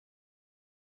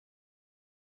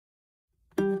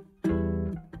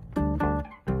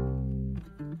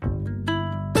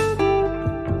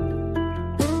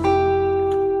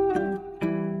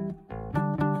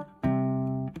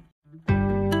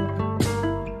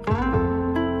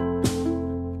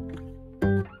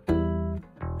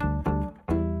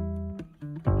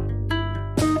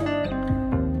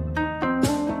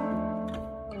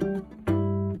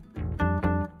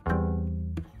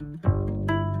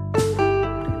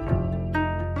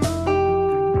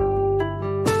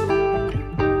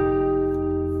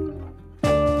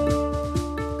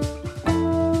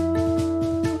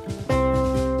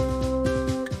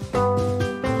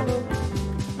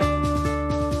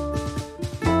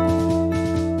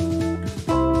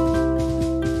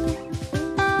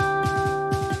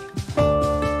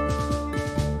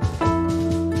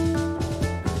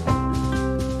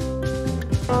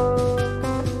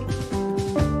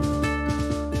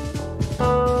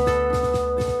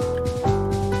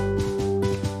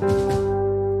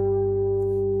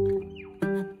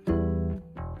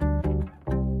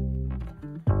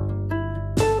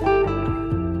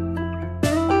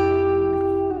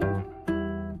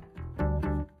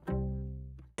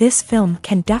This film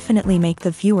can definitely make the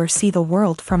viewer see the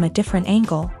world from a different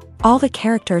angle. All the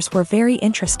characters were very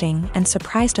interesting and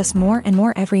surprised us more and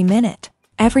more every minute.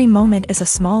 Every moment is a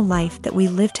small life that we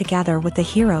live together with the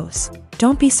heroes.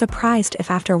 Don't be surprised if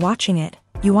after watching it,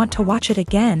 you want to watch it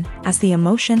again, as the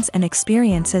emotions and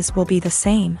experiences will be the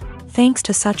same. Thanks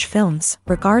to such films,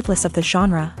 regardless of the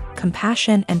genre,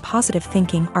 compassion and positive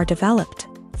thinking are developed.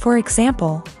 For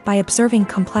example, by observing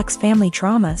complex family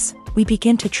dramas, we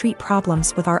begin to treat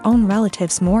problems with our own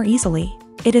relatives more easily.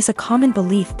 It is a common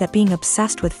belief that being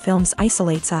obsessed with films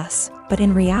isolates us, but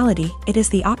in reality, it is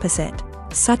the opposite.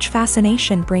 Such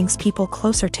fascination brings people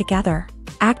closer together.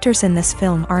 Actors in this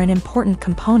film are an important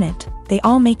component. They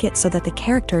all make it so that the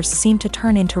characters seem to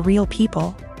turn into real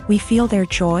people. We feel their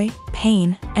joy,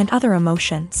 pain, and other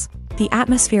emotions. The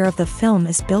atmosphere of the film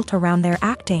is built around their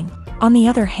acting. On the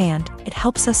other hand, it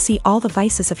helps us see all the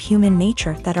vices of human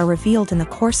nature that are revealed in the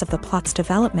course of the plot's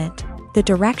development. The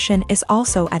direction is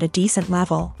also at a decent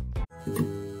level.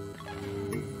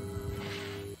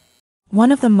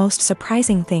 One of the most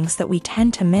surprising things that we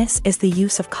tend to miss is the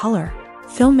use of color.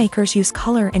 Filmmakers use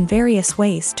color in various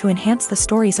ways to enhance the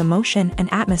story's emotion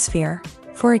and atmosphere.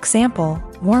 For example,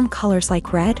 warm colors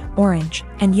like red, orange,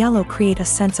 and yellow create a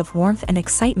sense of warmth and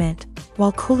excitement,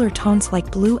 while cooler tones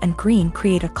like blue and green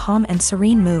create a calm and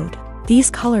serene mood. These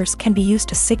colors can be used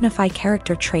to signify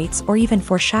character traits or even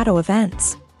foreshadow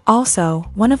events. Also,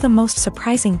 one of the most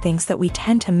surprising things that we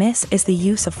tend to miss is the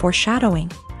use of foreshadowing.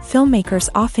 Filmmakers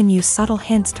often use subtle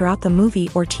hints throughout the movie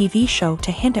or TV show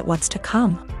to hint at what's to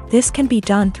come. This can be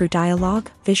done through dialogue,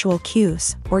 visual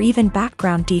cues, or even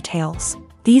background details.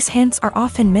 These hints are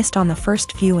often missed on the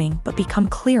first viewing but become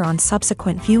clear on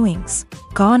subsequent viewings.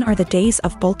 Gone are the days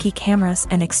of bulky cameras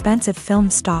and expensive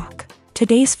film stock.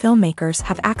 Today's filmmakers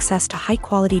have access to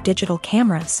high-quality digital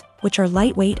cameras, which are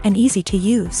lightweight and easy to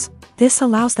use. This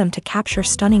allows them to capture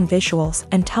stunning visuals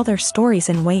and tell their stories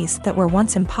in ways that were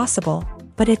once impossible.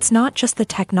 But it's not just the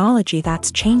technology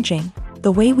that's changing.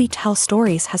 The way we tell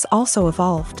stories has also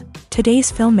evolved.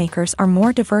 Today's filmmakers are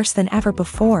more diverse than ever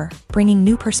before, bringing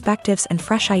new perspectives and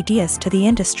fresh ideas to the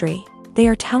industry. They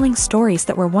are telling stories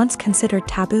that were once considered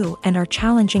taboo and are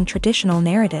challenging traditional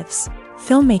narratives.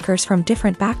 Filmmakers from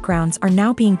different backgrounds are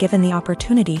now being given the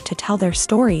opportunity to tell their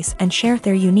stories and share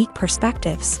their unique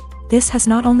perspectives. This has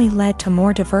not only led to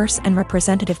more diverse and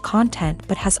representative content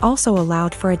but has also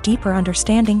allowed for a deeper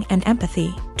understanding and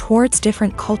empathy towards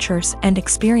different cultures and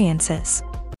experiences.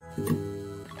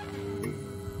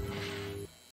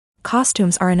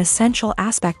 Costumes are an essential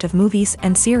aspect of movies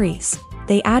and series.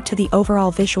 They add to the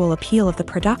overall visual appeal of the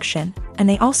production, and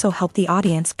they also help the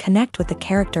audience connect with the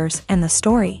characters and the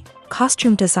story.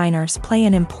 Costume designers play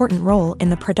an important role in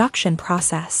the production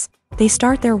process. They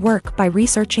start their work by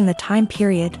researching the time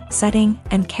period, setting,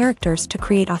 and characters to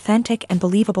create authentic and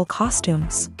believable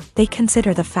costumes. They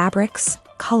consider the fabrics,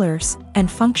 colors, and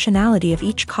functionality of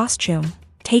each costume,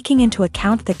 taking into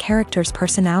account the character's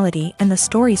personality and the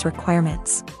story's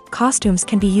requirements. Costumes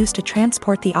can be used to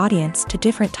transport the audience to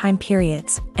different time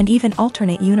periods and even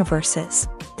alternate universes.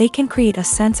 They can create a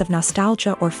sense of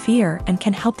nostalgia or fear and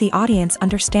can help the audience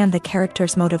understand the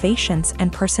character's motivations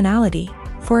and personality.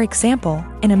 For example,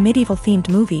 in a medieval-themed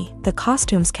movie, the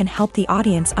costumes can help the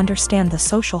audience understand the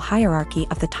social hierarchy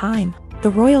of the time. The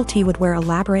royalty would wear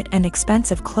elaborate and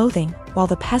expensive clothing, while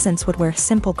the peasants would wear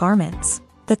simple garments.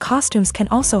 The costumes can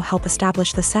also help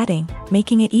establish the setting,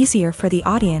 making it easier for the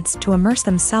audience to immerse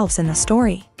themselves in the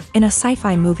story. In a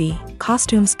sci-fi movie,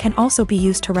 costumes can also be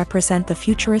used to represent the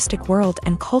futuristic world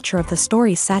and culture of the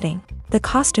story's setting. The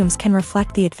costumes can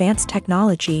reflect the advanced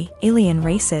technology, alien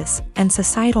races, and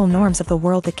societal norms of the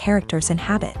world the characters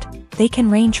inhabit. They can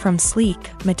range from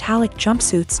sleek, metallic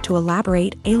jumpsuits to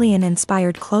elaborate,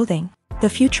 alien-inspired clothing. The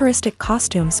futuristic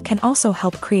costumes can also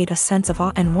help create a sense of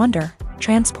awe and wonder,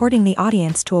 transporting the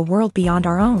audience to a world beyond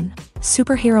our own.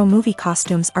 Superhero movie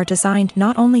costumes are designed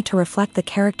not only to reflect the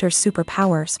character's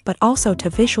superpowers but also to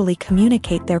visually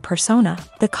communicate their persona.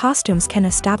 The costumes can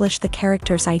establish the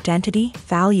character's identity,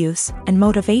 values, and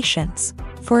motivations.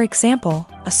 For example,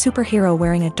 a superhero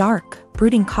wearing a dark,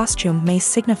 brooding costume may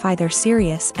signify their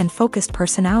serious and focused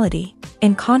personality.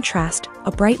 In contrast,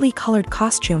 a brightly colored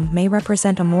costume may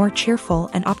represent a more cheerful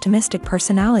and optimistic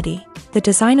personality. The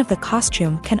design of the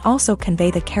costume can also convey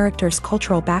the character's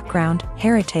cultural background,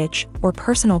 heritage, or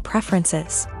personal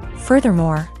preferences.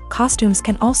 Furthermore, costumes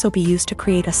can also be used to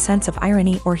create a sense of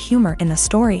irony or humor in the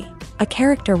story. A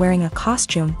character wearing a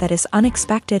costume that is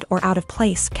unexpected or out of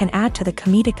place can add to the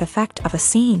comedic effect of a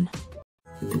scene.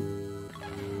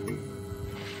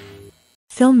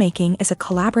 Filmmaking is a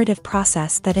collaborative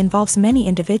process that involves many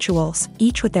individuals,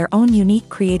 each with their own unique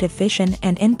creative vision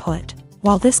and input.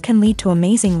 While this can lead to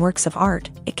amazing works of art,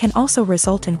 it can also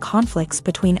result in conflicts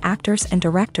between actors and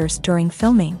directors during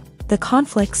filming. The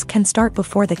conflicts can start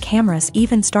before the cameras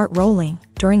even start rolling,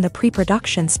 during the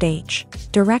pre-production stage.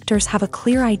 Directors have a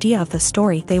clear idea of the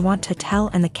story they want to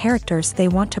tell and the characters they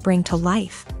want to bring to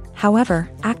life. However,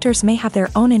 actors may have their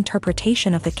own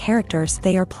interpretation of the characters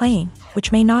they are playing,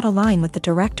 which may not align with the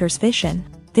director's vision.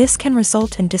 This can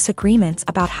result in disagreements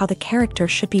about how the character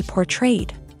should be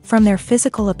portrayed, from their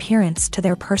physical appearance to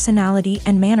their personality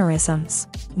and mannerisms.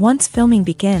 Once filming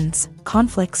begins,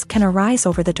 conflicts can arise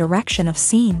over the direction of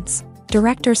scenes.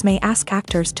 Directors may ask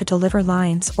actors to deliver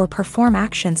lines or perform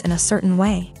actions in a certain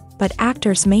way, but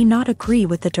actors may not agree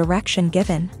with the direction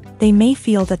given. They may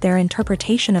feel that their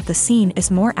interpretation of the scene is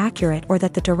more accurate or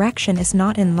that the direction is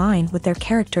not in line with their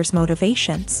character's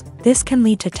motivations. This can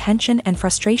lead to tension and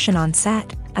frustration on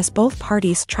set, as both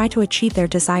parties try to achieve their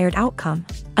desired outcome.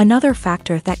 Another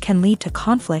factor that can lead to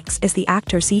conflicts is the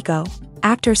actor's ego.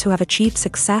 Actors who have achieved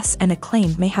success and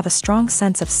acclaim may have a strong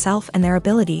sense of self and their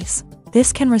abilities.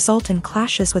 This can result in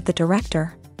clashes with the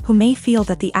director, who may feel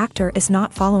that the actor is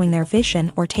not following their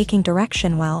vision or taking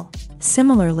direction well.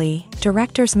 Similarly,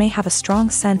 directors may have a strong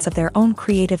sense of their own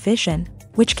creative vision,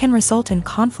 which can result in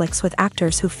conflicts with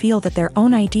actors who feel that their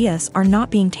own ideas are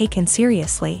not being taken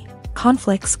seriously.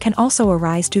 Conflicts can also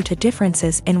arise due to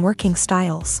differences in working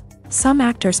styles. Some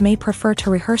actors may prefer to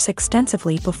rehearse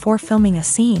extensively before filming a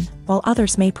scene, while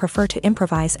others may prefer to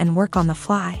improvise and work on the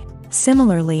fly.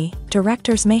 Similarly,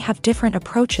 directors may have different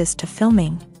approaches to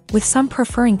filming, with some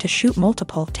preferring to shoot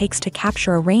multiple takes to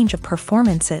capture a range of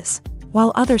performances,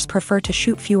 while others prefer to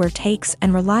shoot fewer takes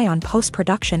and rely on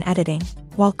post-production editing.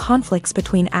 While conflicts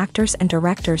between actors and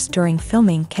directors during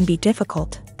filming can be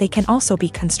difficult, they can also be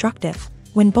constructive.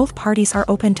 When both parties are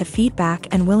open to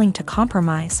feedback and willing to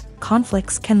compromise,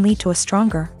 conflicts can lead to a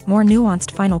stronger, more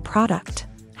nuanced final product.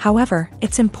 However,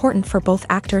 it's important for both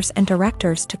actors and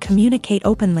directors to communicate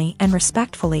openly and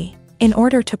respectfully, in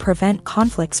order to prevent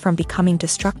conflicts from becoming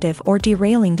destructive or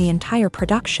derailing the entire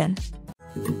production.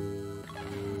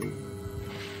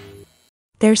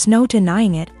 There's no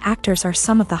denying it, actors are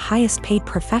some of the highest paid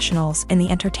professionals in the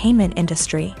entertainment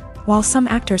industry. While some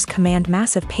actors command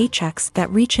massive paychecks that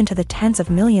reach into the tens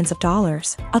of millions of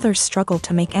dollars, others struggle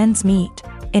to make ends meet.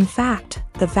 In fact,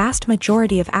 the vast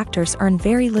majority of actors earn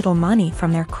very little money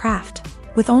from their craft,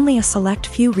 with only a select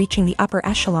few reaching the upper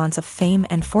echelons of fame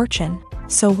and fortune.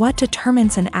 So what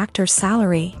determines an actor's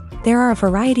salary? There are a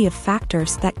variety of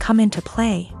factors that come into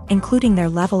play, including their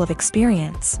level of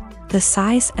experience, the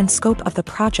size and scope of the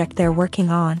project they're working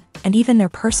on, and even their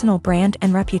personal brand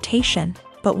and reputation.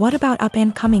 But what about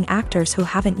up-and-coming actors who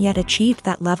haven't yet achieved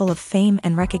that level of fame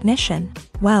and recognition?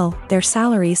 Well, their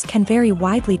salaries can vary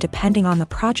widely depending on the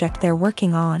project they're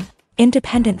working on.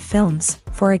 Independent films,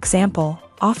 for example,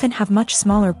 often have much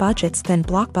smaller budgets than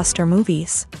blockbuster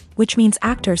movies, which means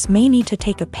actors may need to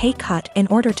take a pay cut in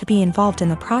order to be involved in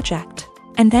the project.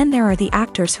 And then there are the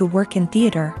actors who work in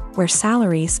theater, where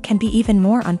salaries can be even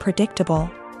more unpredictable.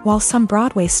 While some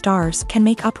Broadway stars can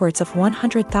make upwards of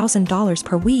 $100,000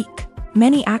 per week,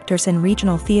 many actors in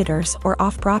regional theaters or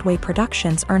off-Broadway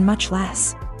productions earn much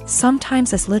less,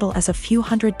 sometimes as little as a few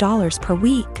 $100s per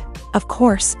week. Of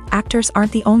course, actors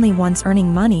aren't the only ones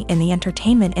earning money in the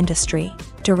entertainment industry.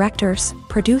 Directors,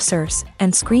 producers,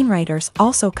 and screenwriters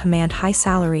also command high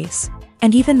salaries.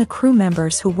 And even the crew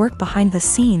members who work behind the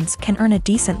scenes can earn a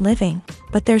decent living.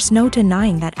 But there's no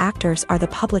denying that actors are the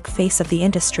public face of the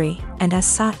industry, and as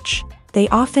such, they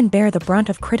often bear the brunt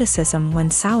of criticism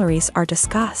when salaries are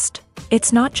discussed.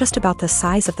 It's not just about the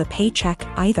size of the paycheck,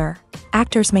 either.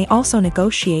 Actors may also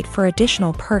negotiate for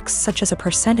additional perks such as a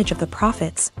percentage of the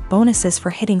profits, bonuses for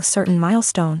hitting certain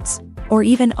milestones, or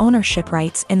even ownership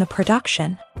rights in the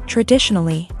production.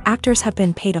 Traditionally, actors have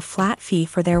been paid a flat fee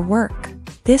for their work.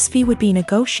 This fee would be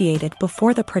negotiated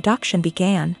before the production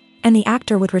began, and the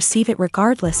actor would receive it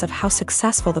regardless of how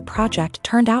successful the project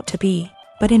turned out to be.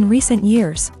 But in recent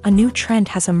years, a new trend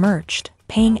has emerged,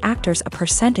 paying actors a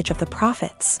percentage of the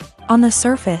profits. On the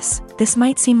surface, this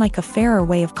might seem like a fairer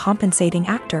way of compensating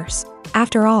actors.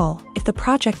 After all, if the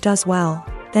project does well,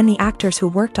 then the actors who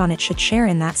worked on it should share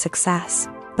in that success.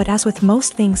 But as with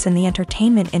most things in the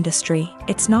entertainment industry,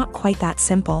 it's not quite that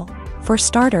simple. For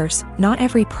starters, not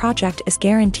every project is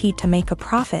guaranteed to make a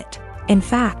profit. In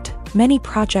fact, many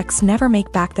projects never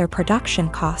make back their production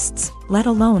costs, let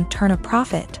alone turn a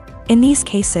profit. In these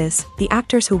cases, the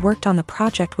actors who worked on the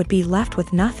project would be left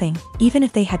with nothing, even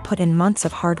if they had put in months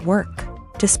of hard work.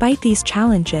 Despite these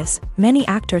challenges, many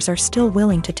actors are still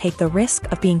willing to take the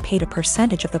risk of being paid a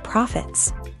percentage of the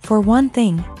profits. For one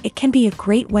thing, it can be a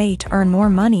great way to earn more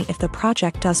money if the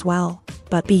project does well.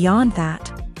 But beyond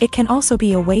that, It can also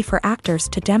be a way for actors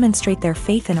to demonstrate their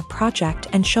faith in a project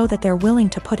and show that they're willing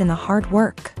to put in the hard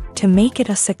work to make it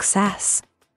a success.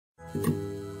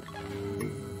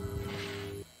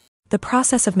 The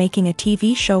process of making a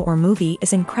TV show or movie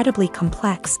is incredibly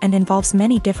complex and involves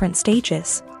many different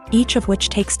stages, each of which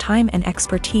takes time and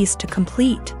expertise to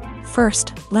complete.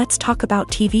 First, let's talk about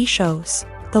TV shows.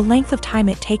 The length of time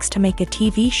it takes to make a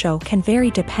TV show can vary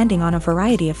depending on a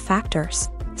variety of factors.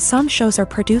 Some shows are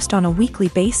produced on a weekly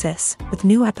basis, with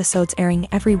new episodes airing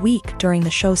every week during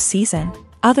the show's season.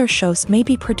 Other shows may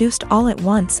be produced all at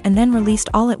once and then released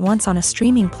all at once on a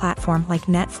streaming platform like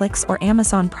Netflix or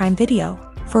Amazon Prime Video.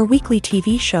 For weekly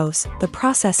TV shows, the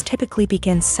process typically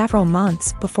begins several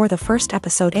months before the first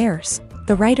episode airs.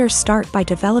 The writers start by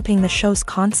developing the show's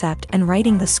concept and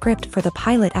writing the script for the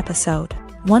pilot episode.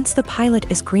 Once the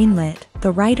pilot is greenlit,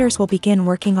 the writers will begin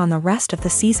working on the rest of the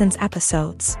season's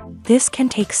episodes. This can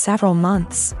take several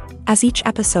months, as each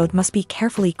episode must be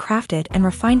carefully crafted and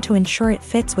refined to ensure it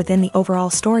fits within the overall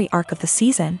story arc of the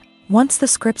season. Once the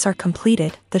scripts are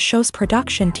completed, the show's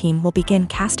production team will begin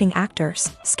casting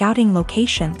actors, scouting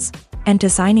locations, and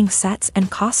designing sets and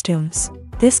costumes.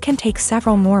 This can take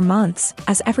several more months,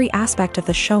 as every aspect of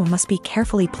the show must be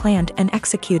carefully planned and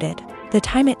executed. The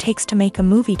time it takes to make a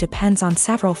movie depends on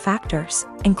several factors,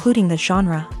 including the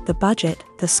genre, the budget,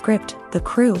 the script, the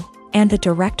crew, and the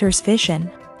director's vision.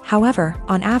 However,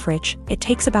 on average, it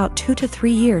takes about 2 to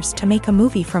 3 years to make a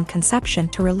movie from conception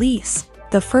to release.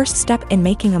 The first step in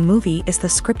making a movie is the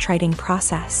scriptwriting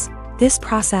process. This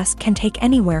process can take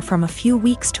anywhere from a few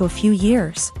weeks to a few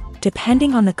years,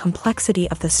 depending on the complexity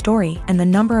of the story and the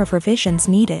number of revisions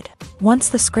needed. Once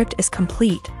the script is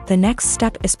complete, the next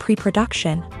step is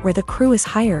pre-production, where the crew is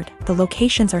hired, the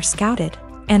locations are scouted,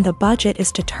 and the budget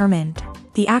is determined.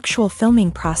 The actual filming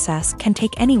process can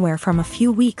take anywhere from a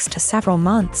few weeks to several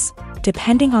months,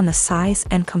 depending on the size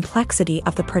and complexity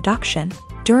of the production.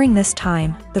 During this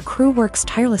time, the crew works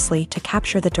tirelessly to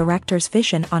capture the director's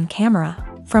vision on camera.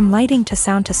 From lighting to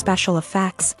sound to special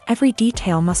effects, every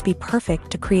detail must be perfect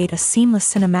to create a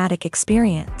seamless cinematic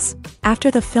experience.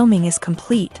 After the filming is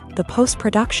complete, the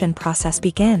post-production process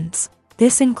begins.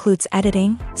 This includes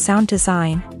editing, sound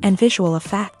design, and visual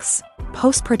effects.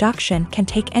 Post-production can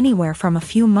take anywhere from a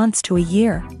few months to a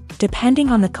year, depending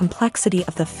on the complexity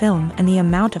of the film and the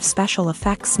amount of special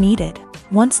effects needed.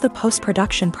 Once the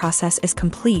post-production process is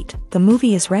complete, the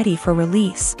movie is ready for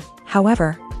release.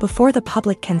 However, before the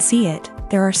public can see it,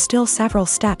 there are still several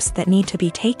steps that need to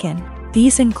be taken.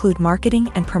 These include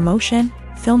marketing and promotion,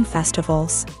 film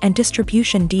festivals, and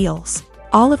distribution deals.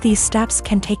 All of these steps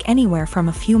can take anywhere from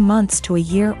a few months to a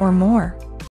year or more.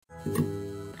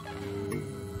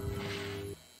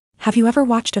 Have you ever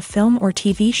watched a film or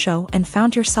TV show and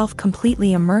found yourself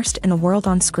completely immersed in the world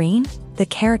on screen? The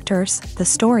characters, the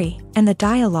story, and the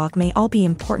dialogue may all be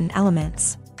important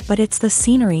elements, but it's the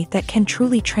scenery that can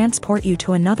truly transport you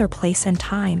to another place and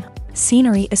time.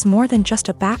 Scenery is more than just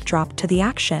a backdrop to the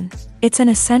action. It's an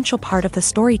essential part of the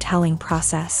storytelling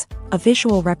process, a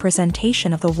visual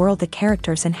representation of the world the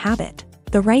characters inhabit.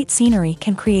 The right scenery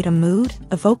can create a mood,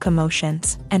 evoke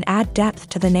emotions, and add depth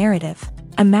to the narrative.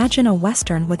 Imagine a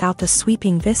Western without the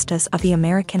sweeping vistas of the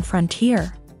American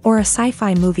frontier, or a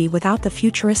sci-fi movie without the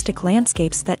futuristic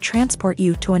landscapes that transport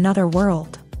you to another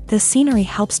world. The scenery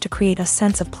helps to create a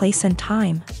sense of place and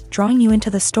time, drawing you into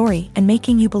the story and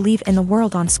making you believe in the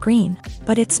world on screen.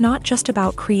 But it's not just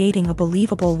about creating a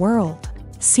believable world.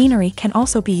 Scenery can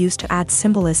also be used to add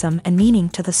symbolism and meaning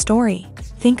to the story.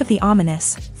 Think of the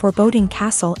ominous, foreboding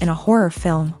castle in a horror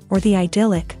film, or the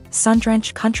idyllic,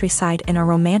 sun-drenched countryside in a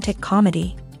romantic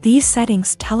comedy. These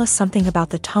settings tell us something about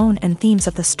the tone and themes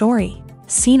of the story.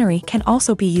 Scenery can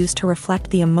also be used to reflect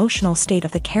the emotional state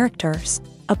of the characters.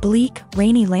 A bleak,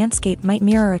 rainy landscape might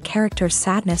mirror a character's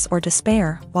sadness or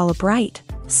despair, while a bright,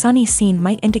 sunny scene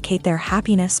might indicate their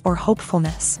happiness or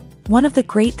hopefulness. One of the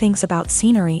great things about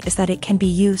scenery is that it can be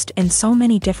used in so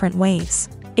many different ways.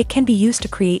 It can be used to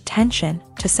create tension,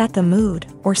 to set the mood,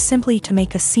 or simply to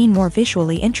make a scene more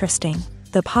visually interesting.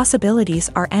 The possibilities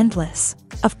are endless.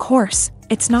 Of course,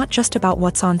 it's not just about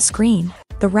what's on screen.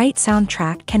 The right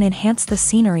soundtrack can enhance the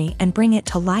scenery and bring it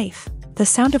to life. The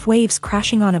sound of waves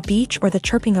crashing on a beach or the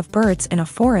chirping of birds in a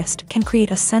forest can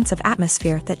create a sense of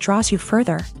atmosphere that draws you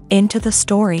further into the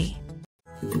story.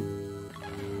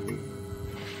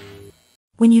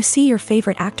 When you see your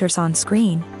favorite actors on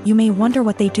screen, you may wonder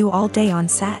what they do all day on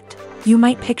set. You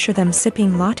might picture them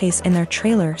sipping lattes in their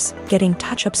trailers, getting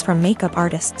touch-ups from makeup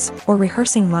artists, or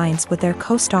rehearsing lines with their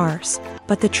co-stars.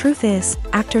 But the truth is,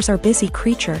 actors are busy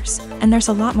creatures, and there's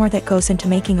a lot more that goes into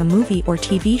making a movie or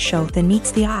TV show than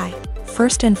meets the eye.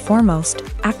 First and foremost,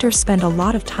 actors spend a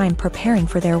lot of time preparing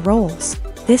for their roles.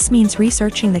 This means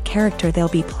researching the character they'll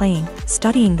be playing,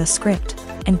 studying the script,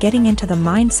 and getting into the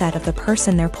mindset of the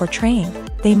person they're portraying.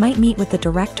 They might meet with the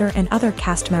director and other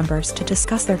cast members to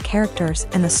discuss their characters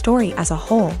and the story as a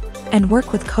whole, and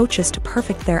work with coaches to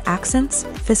perfect their accents,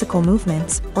 physical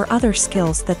movements, or other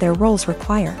skills that their roles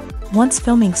require. Once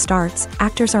filming starts,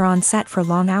 actors are on set for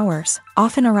long hours,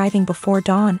 often arriving before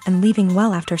dawn and leaving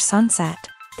well after sunset.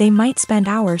 They might spend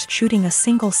hours shooting a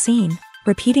single scene,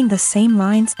 repeating the same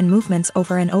lines and movements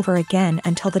over and over again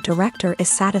until the director is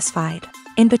satisfied.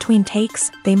 In between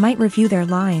takes, they might review their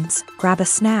lines, grab a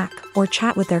snack, or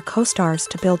chat with their co-stars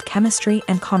to build chemistry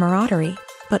and camaraderie.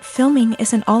 But filming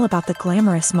isn't all about the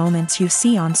glamorous moments you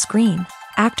see on screen.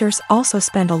 Actors also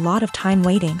spend a lot of time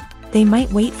waiting. They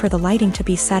might wait for the lighting to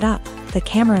be set up, the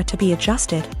camera to be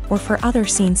adjusted, or for other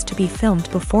scenes to be filmed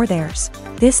before theirs.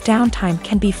 This downtime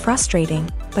can be frustrating,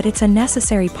 but it's a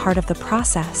necessary part of the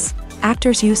process.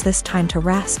 Actors use this time to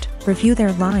rest, review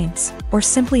their lines, or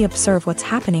simply observe what's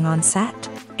happening on set.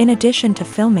 In addition to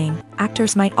filming,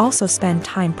 actors might also spend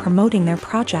time promoting their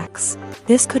projects.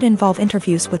 This could involve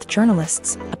interviews with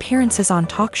journalists, appearances on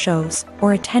talk shows,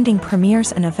 or attending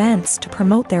premieres and events to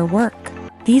promote their work.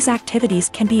 These activities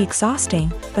can be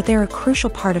exhausting, but they're a crucial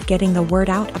part of getting the word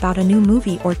out about a new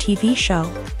movie or TV show.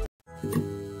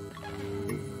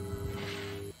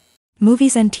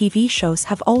 Movies and TV shows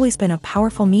have always been a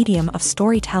powerful medium of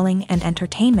storytelling and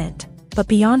entertainment, but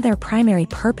beyond their primary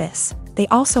purpose, they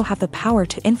also have the power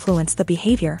to influence the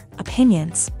behavior,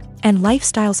 opinions, and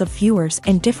lifestyles of viewers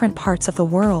in different parts of the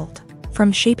world.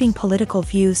 From shaping political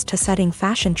views to setting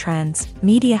fashion trends,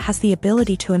 media has the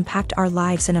ability to impact our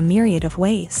lives in a myriad of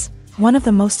ways. One of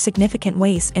the most significant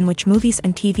ways in which movies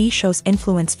and TV shows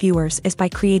influence viewers is by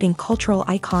creating cultural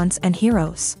icons and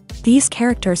heroes. These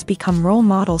characters become role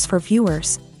models for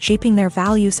viewers, shaping their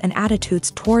values and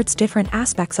attitudes towards different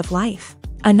aspects of life.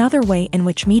 Another way in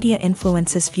which media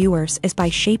influences viewers is by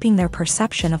shaping their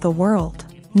perception of the world.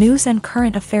 News and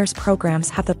current affairs programs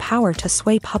have the power to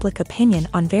sway public opinion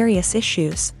on various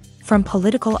issues, from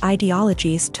political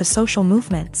ideologies to social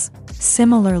movements.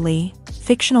 Similarly,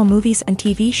 fictional movies and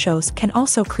TV shows can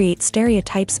also create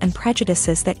stereotypes and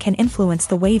prejudices that can influence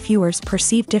the way viewers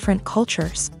perceive different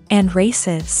cultures and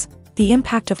races. The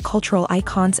impact of cultural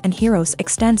icons and heroes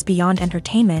extends beyond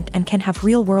entertainment and can have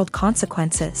real-world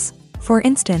consequences. For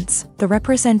instance, the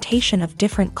representation of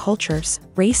different cultures,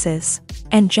 races,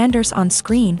 and genders on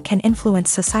screen can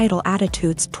influence societal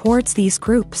attitudes towards these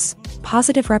groups.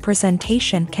 Positive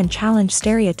representation can challenge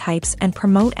stereotypes and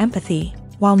promote empathy,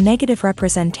 while negative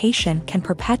representation can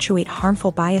perpetuate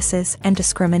harmful biases and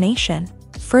discrimination.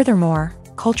 Furthermore,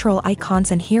 cultural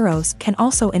icons and heroes can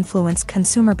also influence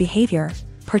consumer behavior,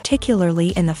 particularly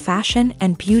in the fashion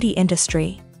and beauty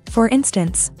industry. For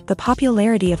instance, the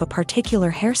popularity of a particular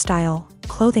hairstyle,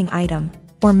 clothing item,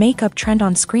 or makeup trend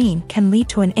on screen can lead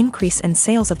to an increase in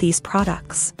sales of these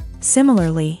products.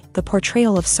 Similarly, the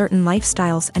portrayal of certain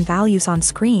lifestyles and values on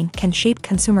screen can shape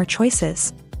consumer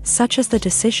choices, such as the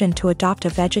decision to adopt a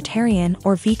vegetarian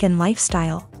or vegan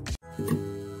lifestyle.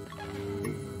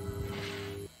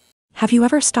 Have you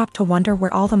ever stopped to wonder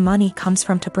where all the money comes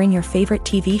from to bring your favorite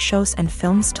TV shows and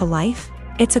films to life?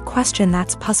 It's a question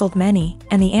that's puzzled many,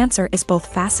 and the answer is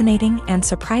both fascinating and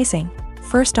surprising.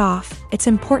 First off, it's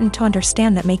important to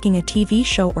understand that making a TV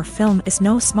show or film is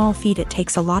no small feat. It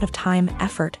takes a lot of time,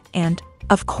 effort, and,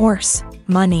 of course,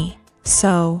 money.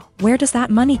 So, where does that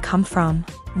money come from?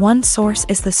 One source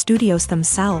is the studios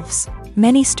themselves.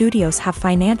 Many studios have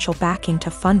financial backing to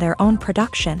fund their own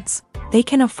productions. They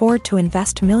can afford to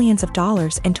invest millions of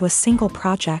dollars into a single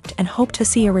project and hope to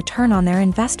see a return on their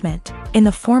investment, in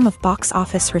the form of box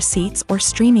office receipts or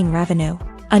streaming revenue.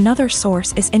 Another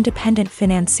source is independent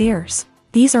financiers.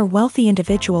 These are wealthy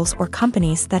individuals or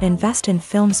companies that invest in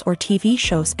films or TV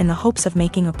shows in the hopes of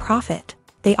making a profit.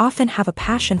 They often have a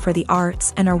passion for the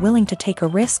arts and are willing to take a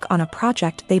risk on a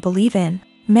project they believe in.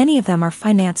 Many of them are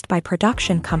financed by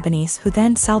production companies who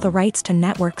then sell the rights to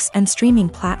networks and streaming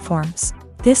platforms.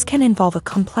 This can involve a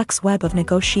complex web of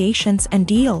negotiations and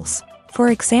deals. For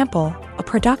example, a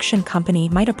production company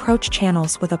might approach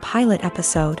channels with a pilot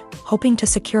episode, hoping to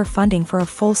secure funding for a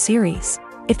full series.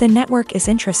 If the network is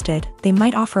interested, they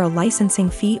might offer a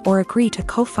licensing fee or agree to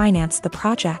co-finance the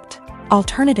project.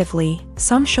 Alternatively,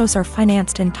 some shows are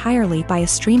financed entirely by a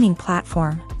streaming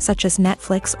platform, such as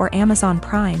Netflix or Amazon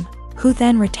Prime, who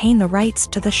then retain the rights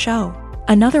to the show.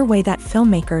 Another way that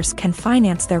filmmakers can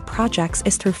finance their projects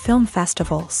is through film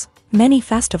festivals. Many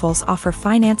festivals offer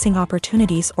financing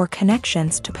opportunities or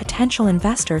connections to potential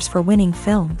investors for winning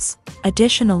films.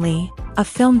 Additionally, a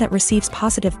film that receives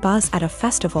positive buzz at a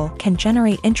festival can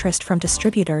generate interest from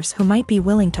distributors who might be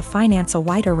willing to finance a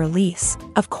wider release.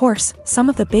 Of course, some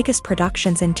of the biggest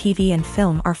productions in TV and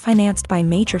film are financed by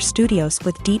major studios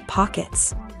with deep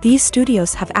pockets. These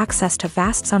studios have access to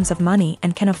vast sums of money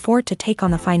and can afford to take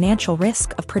on the financial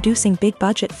risk of producing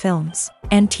big-budget films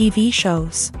and TV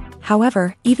shows.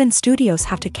 However, even studios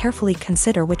have to carefully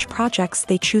consider which projects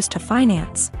they choose to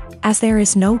finance, as there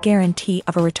is no guarantee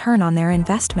of a return on their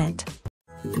investment.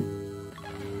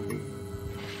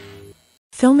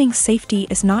 Filming safety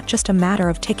is not just a matter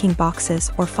of ticking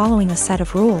boxes or following a set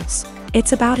of rules.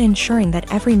 It's about ensuring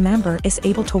that every member is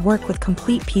able to work with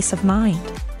complete peace of mind,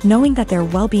 knowing that their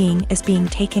well-being is being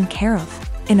taken care of.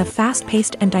 In a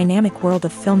fast-paced and dynamic world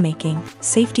of filmmaking,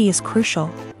 safety is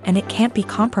crucial, and it can't be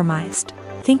compromised.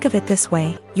 Think of it this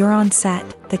way: you're on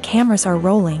set, the cameras are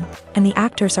rolling, and the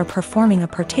actors are performing a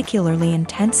particularly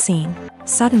intense scene.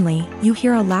 Suddenly, you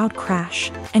hear a loud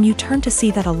crash, and you turn to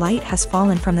see that a light has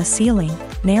fallen from the ceiling,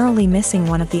 narrowly missing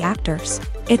one of the actors.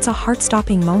 It's a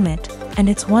heart-stopping moment, and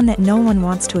it's one that no one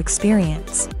wants to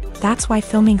experience. That's why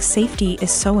filming safety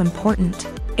is so important.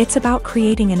 It's about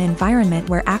creating an environment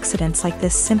where accidents like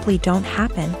this simply don't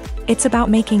happen. It's about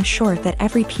making sure that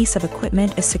every piece of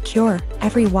equipment is secure,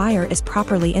 every wire is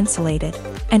properly insulated,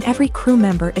 and every crew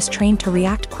member is trained to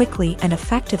react quickly and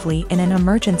effectively in an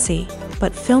emergency.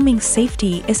 But filming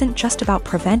safety isn't just about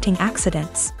preventing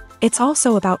accidents. It's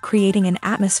also about creating an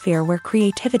atmosphere where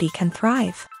creativity can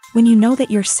thrive. When you know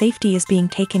that your safety is being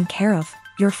taken care of,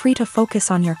 you're free to focus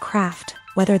on your craft,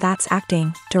 whether that's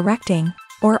acting, directing,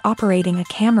 or operating a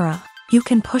camera. You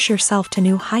can push yourself to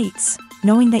new heights,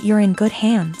 knowing that you're in good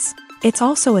hands. It's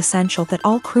also essential that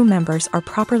all crew members are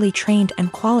properly trained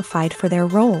and qualified for their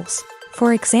roles.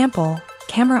 For example,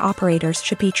 camera operators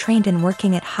should be trained in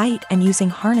working at height and using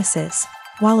harnesses,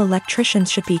 while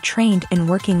electricians should be trained in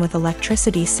working with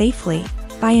electricity safely.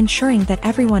 By ensuring that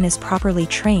everyone is properly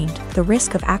trained, the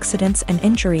risk of accidents and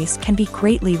injuries can be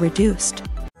greatly reduced.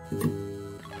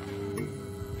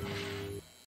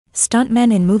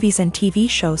 Stuntmen in movies and TV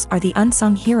shows are the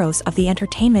unsung heroes of the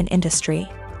entertainment industry.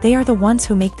 They are the ones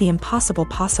who make the impossible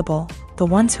possible, the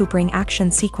ones who bring action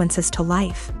sequences to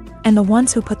life, and the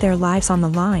ones who put their lives on the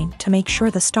line to make sure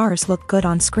the stars look good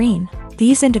on screen.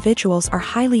 These individuals are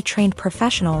highly trained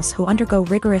professionals who undergo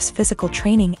rigorous physical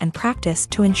training and practice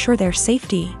to ensure their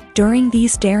safety during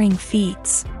these daring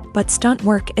feats. But stunt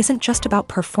work isn't just about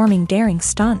performing daring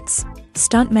stunts.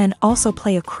 Stuntmen also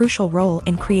play a crucial role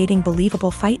in creating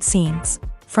believable fight scenes.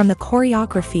 From the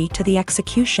choreography to the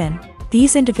execution,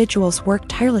 these individuals work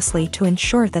tirelessly to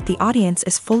ensure that the audience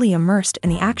is fully immersed in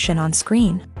the action on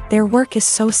screen. Their work is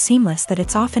so seamless that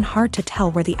it's often hard to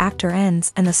tell where the actor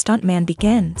ends and the stuntman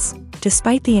begins.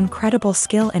 Despite the incredible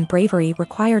skill and bravery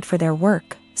required for their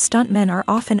work, stuntmen are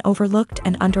often overlooked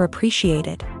and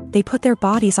underappreciated. They put their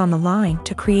bodies on the line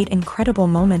to create incredible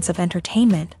moments of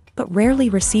entertainment, but rarely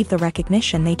receive the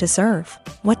recognition they deserve.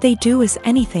 What they do is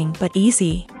anything but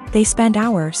easy. They spend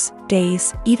hours,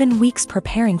 days, even weeks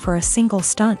preparing for a single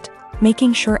stunt,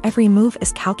 making sure every move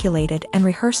is calculated and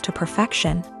rehearsed to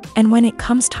perfection. And when it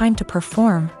comes time to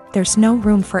perform, there's no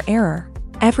room for error.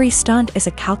 Every stunt is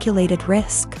a calculated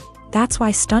risk. That's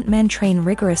why stuntmen train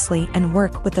rigorously and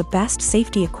work with the best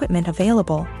safety equipment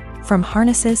available, from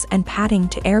harnesses and padding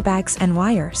to airbags and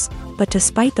wires. But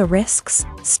despite the risks,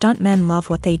 stuntmen love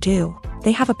what they do.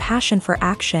 They have a passion for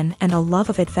action and a love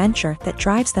of adventure that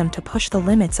drives them to push the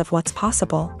limits of what's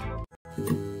possible.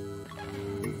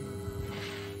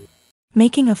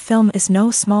 Making a film is no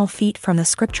small feat. From the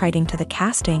scriptwriting to the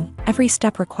casting, every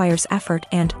step requires effort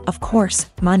and, of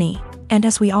course, money. And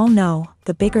as we all know,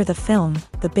 the bigger the film,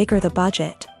 the bigger the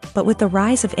budget. But with the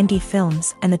rise of indie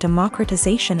films and the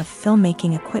democratization of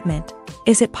filmmaking equipment,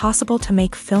 is it possible to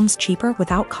make films cheaper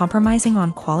without compromising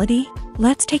on quality?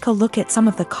 Let's take a look at some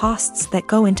of the costs that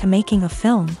go into making a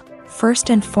film. First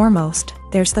and foremost,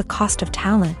 there's the cost of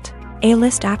talent.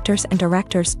 A-list actors and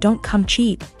directors don't come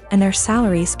cheap, and their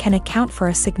salaries can account for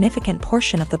a significant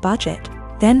portion of the budget.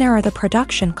 Then there are the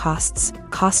production costs,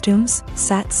 costumes,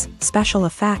 sets, special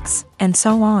effects, and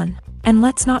so on. And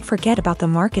let's not forget about the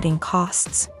marketing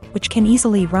costs, which can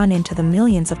easily run into the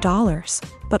millions of dollars.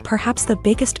 But perhaps the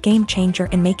biggest game changer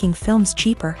in making films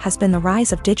cheaper has been the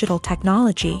rise of digital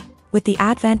technology. With the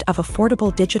advent of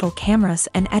affordable digital cameras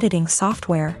and editing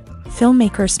software,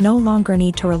 filmmakers no longer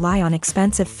need to rely on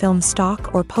expensive film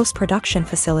stock or post-production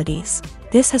facilities.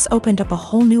 This has opened up a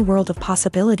whole new world of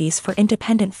possibilities for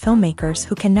independent filmmakers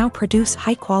who can now produce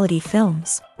high-quality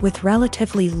films with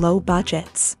relatively low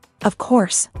budgets. Of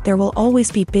course, there will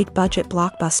always be big-budget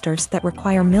blockbusters that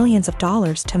require millions of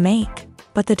dollars to make.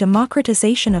 But the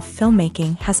democratization of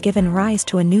filmmaking has given rise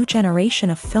to a new generation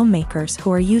of filmmakers who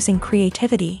are using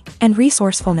creativity and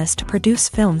resourcefulness to produce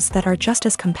films that are just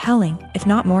as compelling, if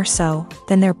not more so,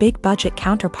 than their big-budget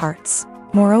counterparts.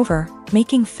 Moreover,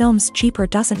 making films cheaper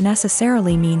doesn't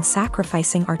necessarily mean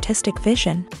sacrificing artistic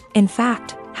vision. In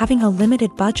fact, having a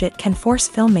limited budget can force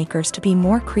filmmakers to be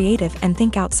more creative and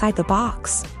think outside the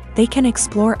box. They can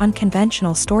explore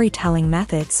unconventional storytelling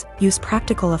methods, use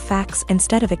practical effects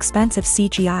instead of expensive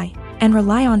CGI, and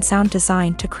rely on sound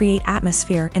design to create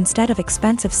atmosphere instead of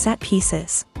expensive set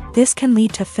pieces. This can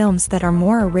lead to films that are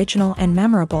more original and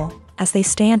memorable, as they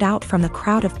stand out from the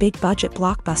crowd of big-budget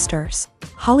blockbusters.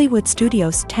 Hollywood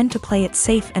studios tend to play it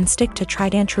safe and stick to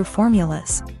tried-and-true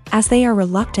formulas, as they are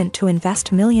reluctant to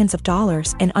invest millions of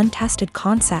dollars in untested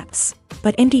concepts.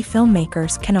 But indie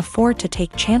filmmakers can afford to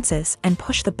take chances and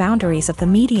push the boundaries of the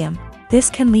medium.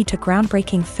 This can lead to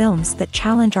groundbreaking films that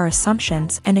challenge our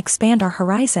assumptions and expand our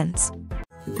horizons.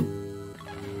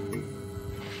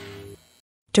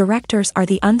 Directors are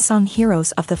the unsung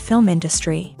heroes of the film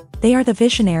industry. They are the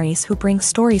visionaries who bring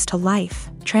stories to life,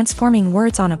 transforming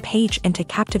words on a page into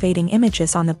captivating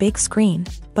images on the big screen.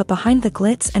 But behind the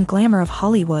glitz and glamour of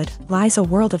Hollywood lies a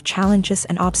world of challenges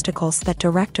and obstacles that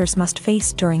directors must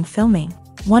face during filming.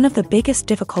 One of the biggest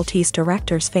difficulties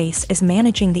directors face is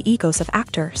managing the egos of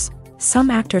actors. Some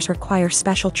actors require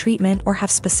special treatment or have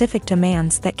specific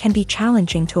demands that can be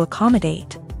challenging to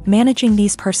accommodate. Managing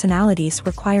these personalities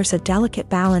requires a delicate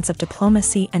balance of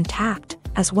diplomacy and tact,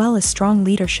 as well as strong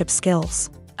leadership skills.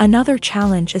 Another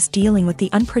challenge is dealing with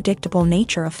the unpredictable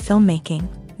nature of filmmaking.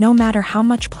 No matter how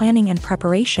much planning and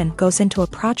preparation goes into a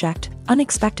project,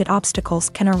 unexpected obstacles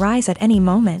can arise at any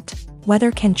moment.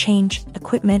 Weather can change,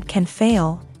 equipment can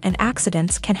fail, and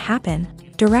accidents can happen.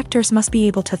 Directors must be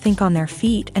able to think on their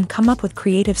feet and come up with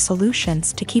creative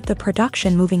solutions to keep the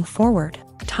production moving forward.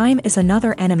 Time is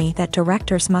another enemy that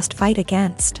directors must fight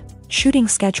against. Shooting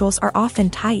schedules are often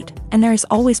tight, and there is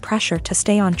always pressure to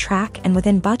stay on track and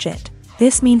within budget.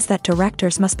 This means that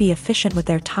directors must be efficient with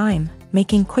their time,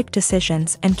 making quick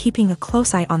decisions and keeping a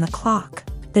close eye on the clock.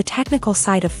 The technical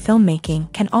side of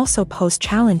filmmaking can also pose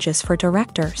challenges for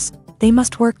directors. They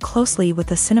must work closely with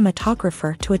the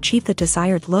cinematographer to achieve the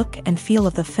desired look and feel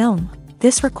of the film.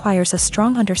 This requires a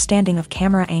strong understanding of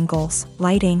camera angles,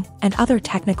 lighting, and other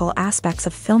technical aspects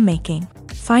of filmmaking.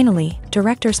 Finally,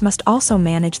 directors must also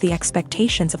manage the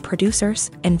expectations of producers,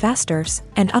 investors,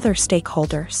 and other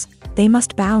stakeholders. They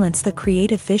must balance the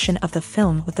creative vision of the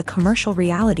film with the commercial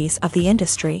realities of the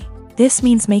industry. This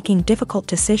means making difficult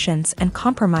decisions and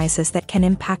compromises that can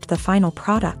impact the final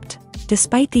product.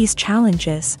 Despite these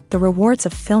challenges, the rewards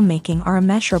of filmmaking are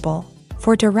immeasurable.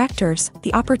 For directors,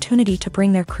 the opportunity to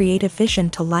bring their creative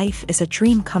vision to life is a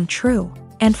dream come true.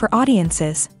 And for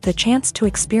audiences, the chance to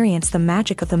experience the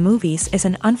magic of the movies is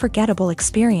an unforgettable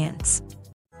experience.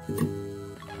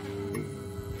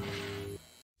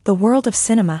 The world of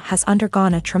cinema has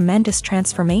undergone a tremendous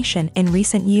transformation in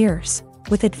recent years.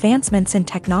 With advancements in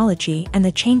technology and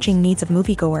the changing needs of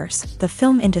moviegoers, the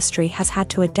film industry has had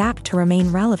to adapt to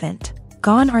remain relevant.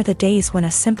 Gone are the days when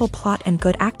a simple plot and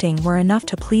good acting were enough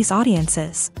to please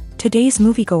audiences. Today's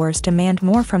moviegoers demand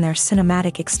more from their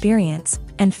cinematic experience,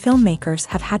 and filmmakers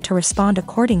have had to respond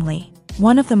accordingly.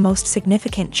 One of the most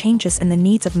significant changes in the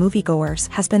needs of moviegoers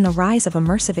has been the rise of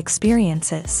immersive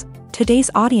experiences.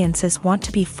 Today's audiences want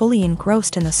to be fully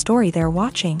engrossed in the story they're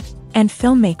watching, and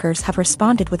filmmakers have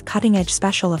responded with cutting-edge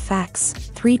special effects,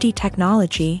 3D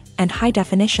technology, and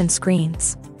high-definition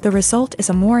screens. The result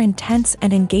is a more intense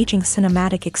and engaging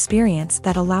cinematic experience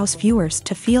that allows viewers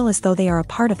to feel as though they are a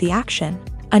part of the action.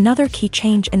 Another key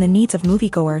change in the needs of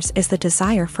moviegoers is the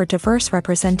desire for diverse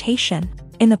representation.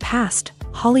 In the past,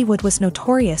 Hollywood was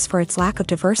notorious for its lack of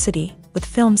diversity, with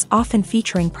films often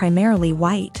featuring primarily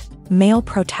white, male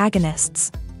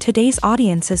protagonists. Today's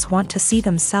audiences want to see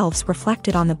themselves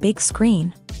reflected on the big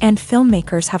screen, and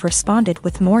filmmakers have responded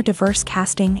with more diverse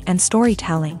casting and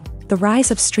storytelling. The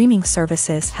rise of streaming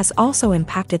services has also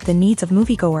impacted the needs of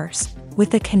moviegoers.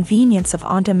 With the convenience of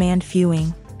on-demand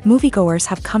viewing, moviegoers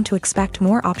have come to expect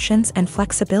more options and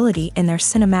flexibility in their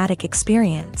cinematic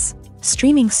experience.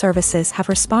 Streaming services have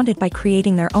responded by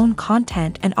creating their own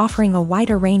content and offering a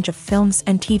wider range of films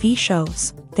and TV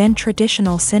shows than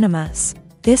traditional cinemas.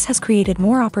 This has created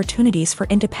more opportunities for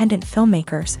independent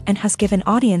filmmakers and has given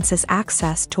audiences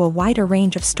access to a wider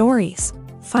range of stories.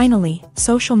 Finally,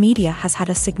 social media has had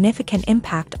a significant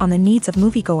impact on the needs of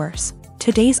moviegoers.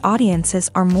 Today's audiences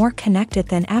are more connected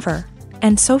than ever,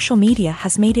 and social media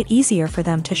has made it easier for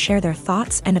them to share their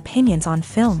thoughts and opinions on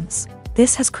films.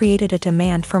 This has created a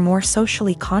demand for more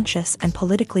socially conscious and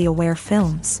politically aware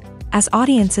films. As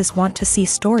audiences want to see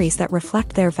stories that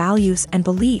reflect their values and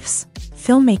beliefs,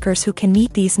 filmmakers who can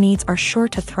meet these needs are sure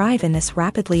to thrive in this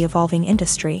rapidly evolving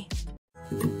industry.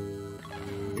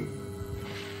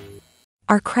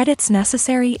 Are credits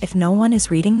necessary if no one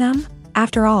is reading them?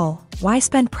 After all, why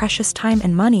spend precious time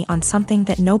and money on something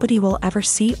that nobody will ever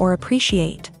see or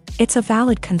appreciate? It's a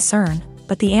valid concern,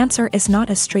 but the answer is not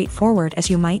as straightforward as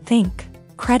you might think.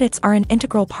 Credits are an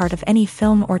integral part of any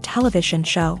film or television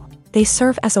show. They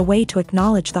serve as a way to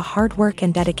acknowledge the hard work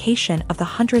and dedication of the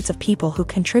hundreds of people who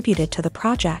contributed to the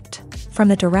project. From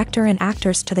the director and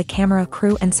actors to the camera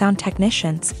crew and sound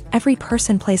technicians, every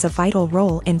person plays a vital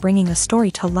role in bringing a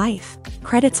story to life.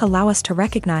 Credits allow us to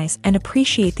recognize and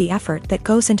appreciate the effort that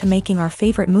goes into making our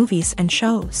favorite movies and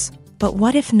shows. But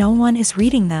what if no one is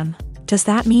reading them? Does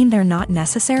that mean they're not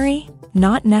necessary?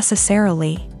 Not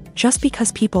necessarily. Just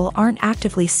because people aren't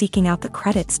actively seeking out the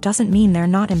credits doesn't mean they're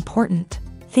not important.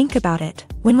 Think about it.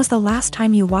 When was the last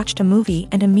time you watched a movie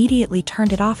and immediately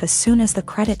turned it off as soon as the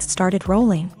credits started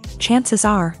rolling? Chances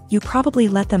are, you probably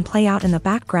let them play out in the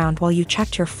background while you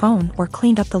checked your phone or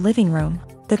cleaned up the living room.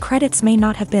 The credits may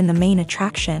not have been the main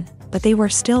attraction, but they were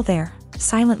still there,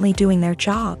 silently doing their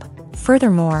job.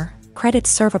 Furthermore, credits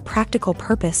serve a practical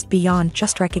purpose beyond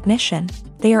just recognition.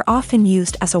 They are often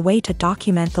used as a way to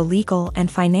document the legal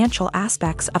and financial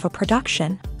aspects of a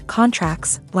production.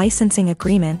 Contracts, licensing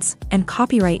agreements, and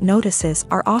copyright notices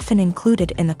are often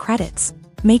included in the credits,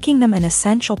 making them an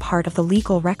essential part of the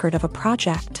legal record of a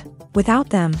project. Without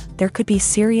them, there could be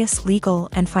serious legal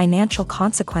and financial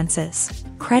consequences.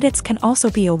 Credits can also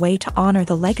be a way to honor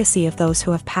the legacy of those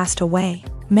who have passed away.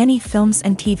 Many films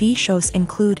and TV shows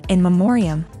include in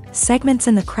memoriam segments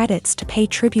in the credits to pay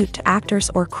tribute to actors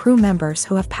or crew members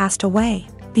who have passed away.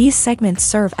 These segments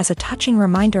serve as a touching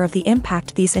reminder of the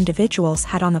impact these individuals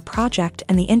had on the project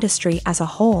and the industry as a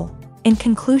whole. In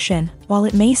conclusion, while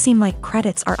it may seem like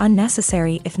credits are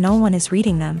unnecessary if no one is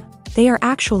reading them, they are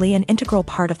actually an integral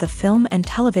part of the film and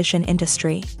television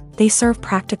industry. They serve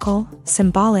practical,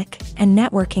 symbolic, and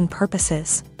networking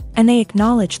purposes, and they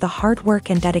acknowledge the hard work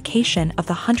and dedication of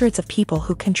the hundreds of people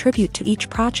who contribute to each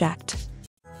project.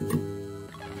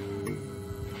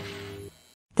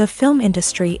 The film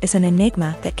industry is an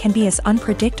enigma that can be as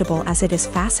unpredictable as it is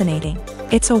fascinating.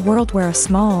 It's a world where a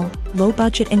small,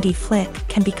 low-budget indie flick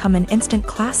can become an instant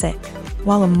classic,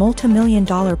 while a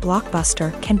multi-million-dollar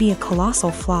blockbuster can be a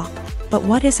colossal flop. But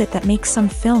what is it that makes some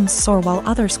films soar while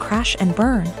others crash and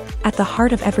burn? At the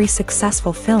heart of every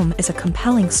successful film is a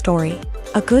compelling story.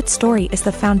 A good story is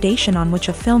the foundation on which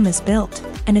a film is built,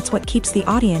 and it's what keeps the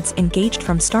audience engaged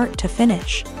from start to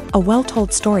finish. A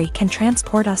well-told story can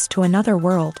transport us to another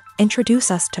world,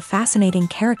 introduce us to fascinating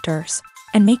characters,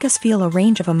 and make us feel a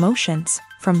range of emotions,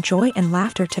 from joy and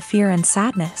laughter to fear and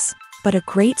sadness. But a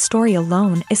great story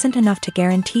alone isn't enough to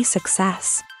guarantee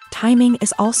success. Timing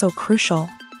is also crucial.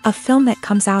 A film that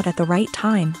comes out at the right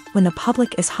time, when the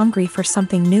public is hungry for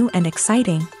something new and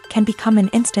exciting, can become an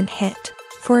instant hit.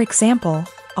 For example,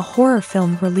 a horror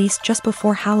film released just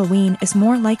before Halloween is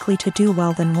more likely to do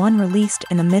well than one released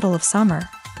in the middle of summer.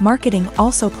 Marketing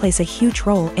also plays a huge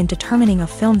role in determining a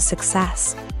film's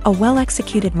success. A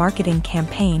well-executed marketing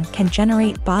campaign can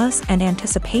generate buzz and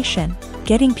anticipation,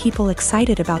 getting people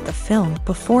excited about the film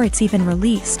before it's even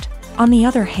released. On the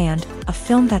other hand, a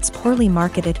film that's poorly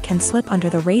marketed can slip under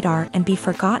the radar and be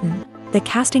forgotten. The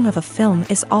casting of a film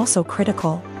is also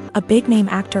critical. A big-name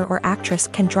actor or actress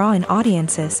can draw in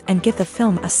audiences and give the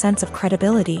film a sense of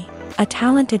credibility. A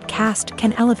talented cast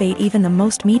can elevate even the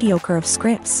most mediocre of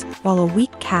scripts, while a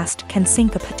weak cast can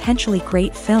sink a potentially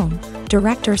great film.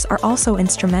 Directors are also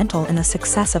instrumental in the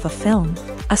success of a film.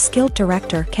 A skilled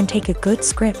director can take a good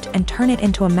script and turn it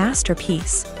into a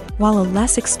masterpiece, while a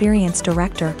less experienced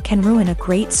director can ruin a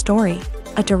great story.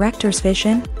 A director's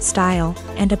vision, style,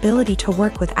 and ability to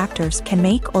work with actors can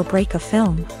make or break a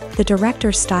film. The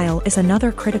director's style is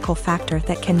another critical factor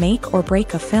that can make or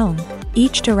break a film.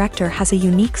 Each director has a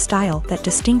unique style that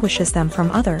distinguishes them from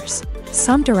others.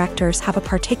 Some directors have a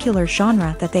particular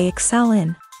genre that they excel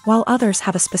in, while others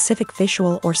have a specific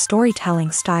visual or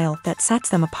storytelling style that sets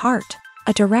them apart.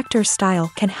 A director's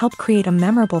style can help create a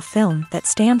memorable film that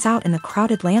stands out in the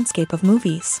crowded landscape of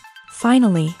movies.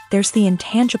 Finally, there's the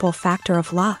intangible factor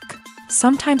of luck.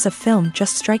 Sometimes a film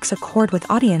just strikes a chord with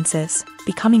audiences,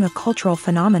 becoming a cultural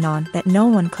phenomenon that no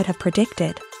one could have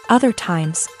predicted. Other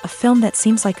times, a film that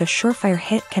seems like a surefire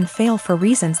hit can fail for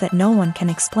reasons that no one can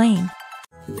explain.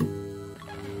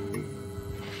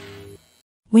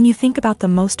 When you think about the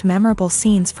most memorable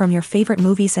scenes from your favorite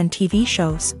movies and TV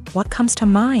shows, what comes to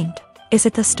mind? Is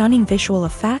it the stunning visual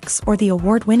effects or the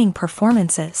award-winning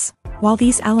performances? While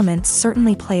these elements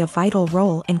certainly play a vital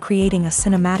role in creating a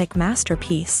cinematic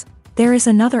masterpiece, there is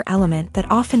another element that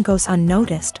often goes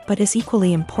unnoticed but is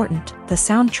equally important: the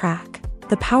soundtrack.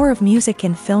 The power of music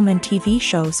in film and TV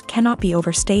shows cannot be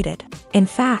overstated. In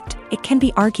fact, it can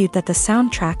be argued that the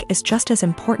soundtrack is just as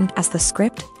important as the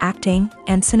script, acting,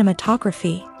 and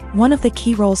cinematography. One of the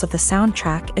key roles of the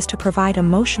soundtrack is to provide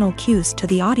emotional cues to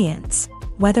the audience.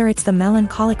 Whether it's the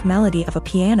melancholic melody of a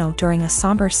piano during a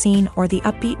somber scene or the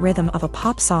upbeat rhythm of a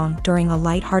pop song during a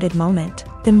light-hearted moment,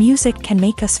 the music can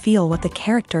make us feel what the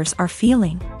characters are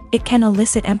feeling. It can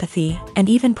elicit empathy and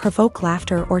even provoke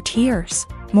laughter or tears.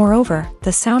 Moreover, the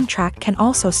soundtrack can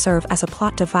also serve as a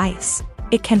plot device.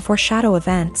 It can foreshadow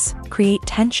events, create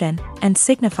tension, and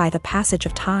signify the passage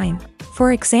of time.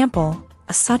 For example,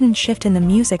 a sudden shift in the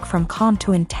music from calm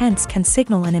to intense can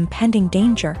signal an impending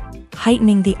danger,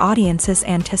 heightening the audience's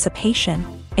anticipation.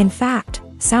 In fact,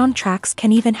 soundtracks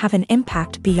can even have an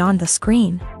impact beyond the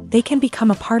screen. They can become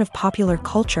a part of popular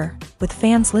culture, with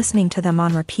fans listening to them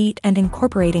on repeat and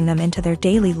incorporating them into their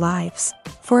daily lives.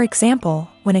 For example,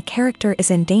 when a character is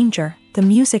in danger, the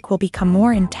music will become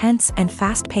more intense and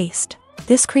fast-paced.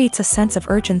 This creates a sense of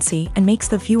urgency and makes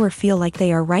the viewer feel like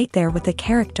they are right there with the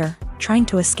character, trying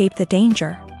to escape the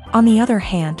danger. On the other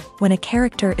hand, when a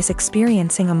character is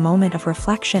experiencing a moment of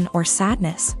reflection or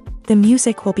sadness, the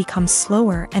music will become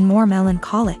slower and more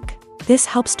melancholic. This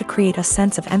helps to create a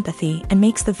sense of empathy and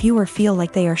makes the viewer feel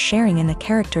like they are sharing in the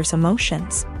character's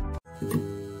emotions.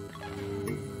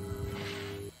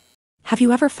 Have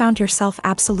you ever found yourself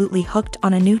absolutely hooked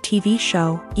on a new TV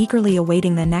show, eagerly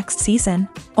awaiting the next season,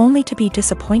 only to be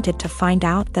disappointed to find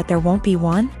out that there won't be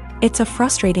one? It's a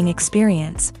frustrating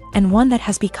experience, and one that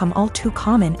has become all too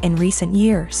common in recent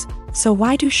years. So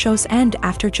why do shows end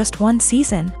after just one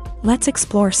season? Let's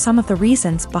explore some of the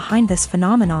reasons behind this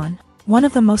phenomenon. One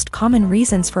of the most common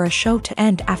reasons for a show to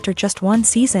end after just one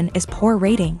season is poor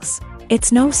ratings.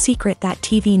 It's no secret that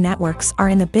TV networks are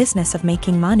in the business of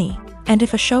making money, and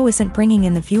if a show isn't bringing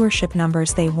in the viewership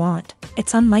numbers they want,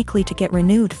 it's unlikely to get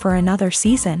renewed for another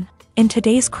season. In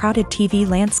today's crowded TV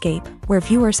landscape, where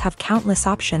viewers have countless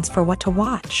options for what to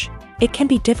watch, it can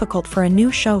be difficult for a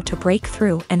new show to break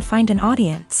through and find an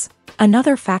audience.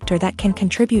 Another factor that can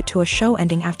contribute to a show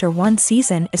ending after one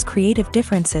season is creative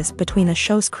differences between the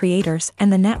show's creators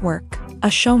and the network.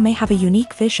 A show may have a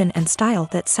unique vision and style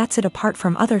that sets it apart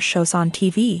from other shows on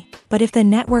TV, but if the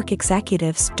network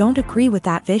executives don't agree with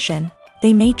that vision,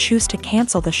 they may choose to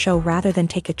cancel the show rather than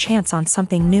take a chance on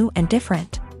something new and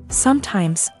different.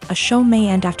 Sometimes, a show may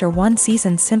end after one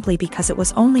season simply because it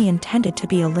was only intended to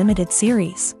be a limited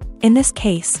series. In this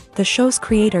case, the show's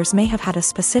creators may have had a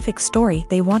specific story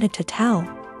they wanted to tell,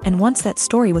 and once that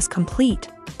story was complete,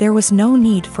 there was no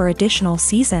need for additional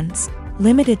seasons.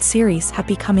 Limited series have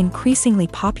become increasingly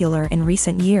popular in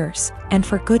recent years, and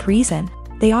for good reason.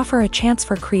 They offer a chance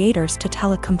for creators to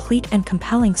tell a complete and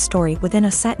compelling story within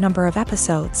a set number of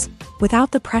episodes,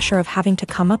 without the pressure of having to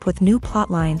come up with new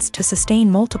plotlines to sustain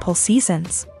multiple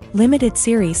seasons. Limited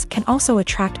series can also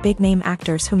attract big-name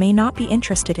actors who may not be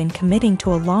interested in committing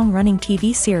to a long-running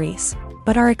TV series,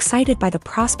 but are excited by the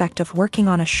prospect of working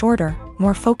on a shorter,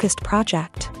 more focused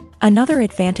project. Another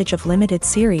advantage of limited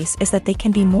series is that they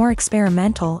can be more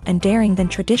experimental and daring than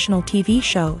traditional TV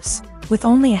shows. With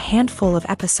only a handful of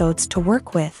episodes to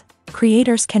work with,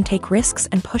 creators can take risks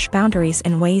and push boundaries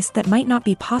in ways that might not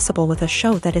be possible with a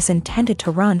show that is intended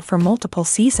to run for multiple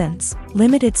seasons.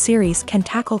 Limited series can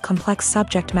tackle complex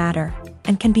subject matter,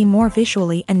 and can be more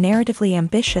visually and narratively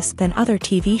ambitious than other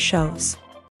TV shows.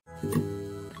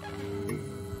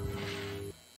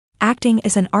 Acting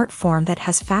is an art form that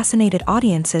has fascinated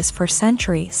audiences for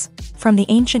centuries. From the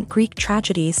ancient Greek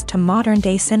tragedies to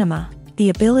modern-day cinema, the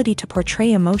ability to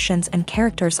portray emotions and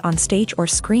characters on stage or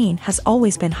screen has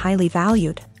always been highly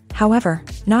valued. However,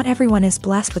 not everyone is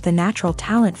blessed with the natural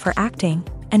talent for acting,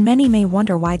 and many may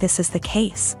wonder why this is the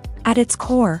case. At its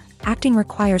core, acting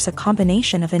requires a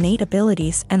combination of innate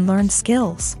abilities and learned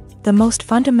skills. The most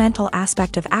fundamental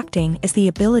aspect of acting is the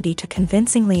ability to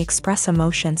convincingly express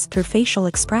emotions through facial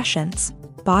expressions,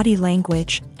 body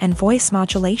language, and voice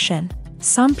modulation.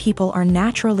 Some people are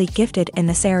naturally gifted in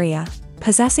this area,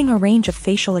 possessing a range of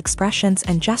facial expressions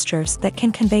and gestures that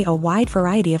can convey a wide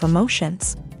variety of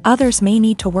emotions. Others may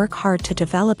need to work hard to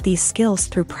develop these skills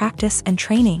through practice and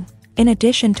training. In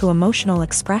addition to emotional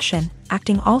expression,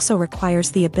 acting also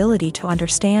requires the ability to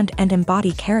understand and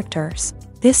embody characters.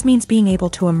 This means being able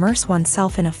to immerse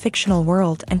oneself in a fictional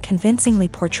world and convincingly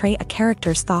portray a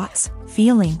character's thoughts,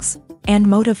 feelings, and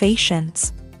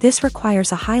motivations. This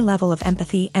requires a high level of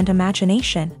empathy and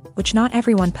imagination, which not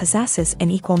everyone possesses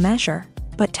in equal measure.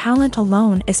 But talent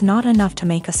alone is not enough to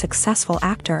make a successful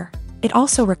actor. It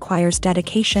also requires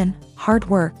dedication, hard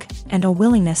work, and a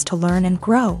willingness to learn and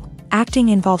grow. Acting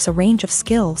involves a range of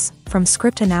skills, from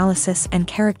script analysis and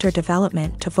character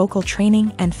development to vocal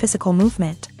training and physical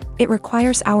movement. It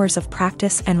requires hours of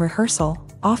practice and rehearsal,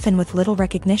 often with little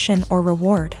recognition or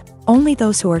reward. Only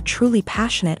those who are truly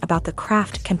passionate about the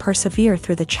craft can persevere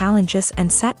through the challenges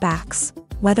and setbacks.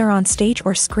 Whether on stage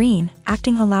or screen,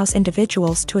 acting allows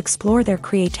individuals to explore their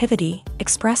creativity,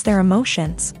 express their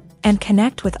emotions, and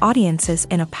connect with audiences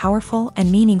in a powerful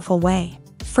and meaningful way.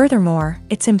 Furthermore,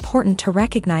 it's important to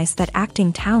recognize that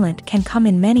acting talent can come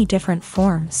in many different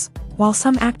forms. While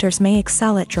some actors may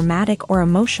excel at dramatic or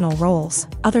emotional roles,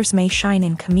 others may shine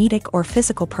in comedic or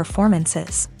physical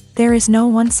performances. There is no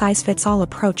one-size-fits-all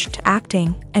approach to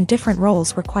acting, and different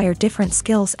roles require different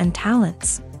skills and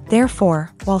talents. Therefore,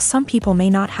 while some people may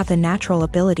not have the natural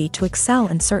ability to excel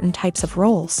in certain types of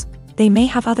roles, they may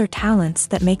have other talents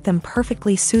that make them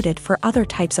perfectly suited for other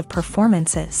types of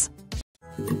performances.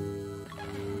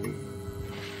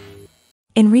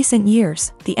 In recent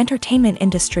years, the entertainment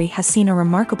industry has seen a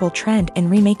remarkable trend in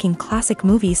remaking classic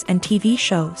movies and TV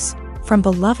shows. From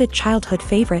beloved childhood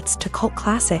favorites to cult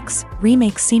classics,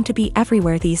 remakes seem to be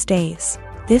everywhere these days.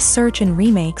 This surge in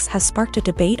remakes has sparked a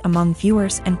debate among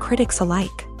viewers and critics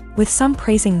alike, with some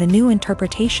praising the new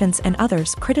interpretations and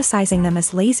others criticizing them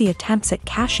as lazy attempts at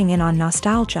cashing in on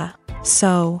nostalgia.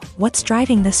 So, what's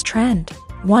driving this trend?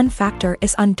 One factor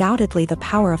is undoubtedly the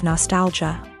power of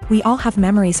nostalgia. We all have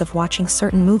memories of watching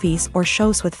certain movies or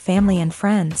shows with family and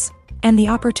friends, and the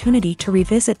opportunity to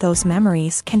revisit those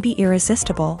memories can be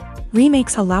irresistible.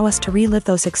 Remakes allow us to relive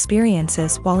those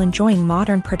experiences while enjoying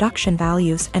modern production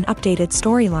values and updated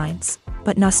storylines.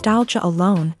 But nostalgia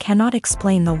alone cannot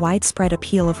explain the widespread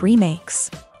appeal of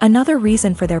remakes. Another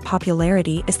reason for their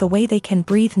popularity is the way they can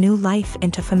breathe new life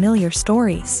into familiar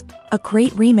stories. A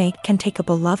great remake can take a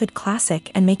beloved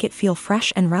classic and make it feel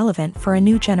fresh and relevant for a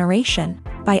new generation.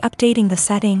 By updating the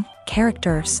setting,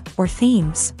 characters, or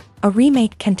themes, a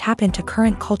remake can tap into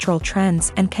current cultural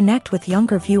trends and connect with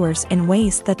younger viewers in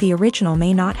ways that the original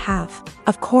may not have.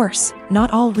 Of course,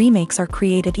 not all remakes are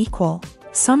created equal.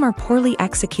 Some are poorly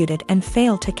executed and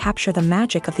fail to capture the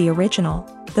magic of the original.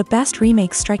 The best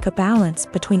remakes strike a balance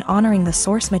between honoring the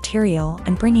source material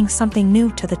and bringing something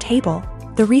new to the table.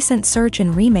 The recent surge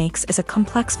in remakes is a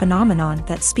complex phenomenon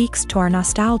that speaks to our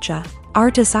nostalgia, our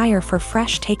desire for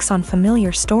fresh takes on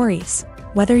familiar stories.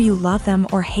 Whether you love them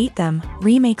or hate them,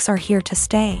 remakes are here to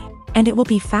stay, and it will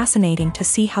be fascinating to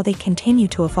see how they continue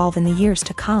to evolve in the years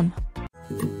to come.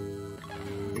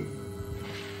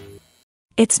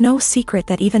 It's no secret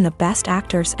that even the best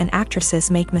actors and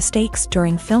actresses make mistakes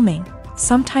during filming.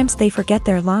 Sometimes they forget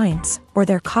their lines, or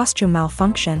their costume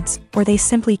malfunctions, or they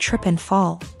simply trip and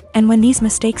fall. And when these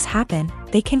mistakes happen,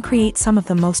 they can create some of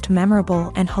the most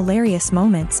memorable and hilarious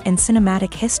moments in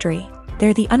cinematic history.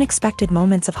 They're the unexpected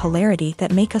moments of hilarity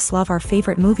that make us love our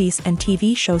favorite movies and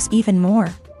TV shows even more.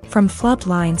 From flubbed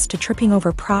lines to tripping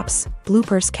over props,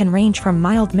 bloopers can range from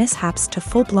mild mishaps to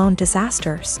full-blown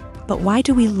disasters. But why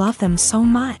do we love them so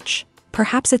much?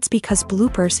 Perhaps it's because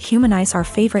bloopers humanize our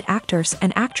favorite actors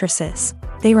and actresses.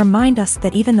 They remind us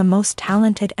that even the most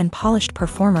talented and polished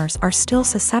performers are still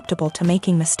susceptible to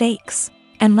making mistakes.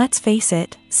 And let's face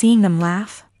it, seeing them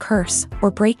laugh, curse,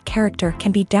 or break character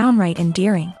can be downright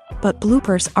endearing. But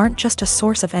bloopers aren't just a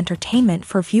source of entertainment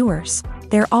for viewers.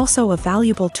 They're also a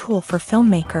valuable tool for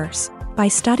filmmakers. By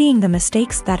studying the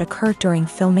mistakes that occur during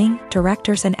filming,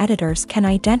 directors and editors can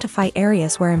identify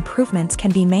areas where improvements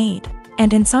can be made.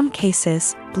 And in some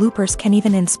cases, bloopers can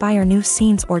even inspire new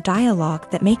scenes or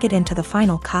dialogue that make it into the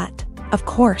final cut. Of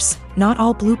course, not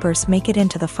all bloopers make it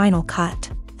into the final cut.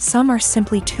 Some are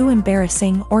simply too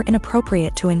embarrassing or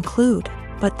inappropriate to include.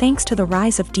 But thanks to the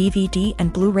rise of DVD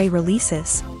and Blu-ray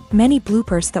releases, many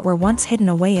bloopers that were once hidden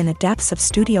away in the depths of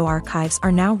studio archives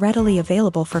are now readily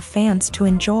available for fans to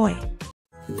enjoy.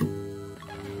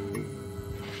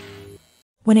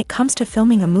 When it comes to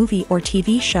filming a movie or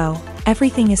TV show,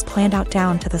 everything is planned out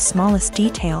down to the smallest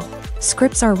detail.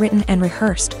 Scripts are written and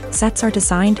rehearsed, sets are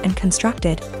designed and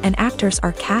constructed, and actors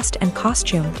are cast and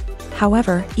costumed.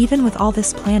 However, even with all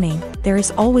this planning, there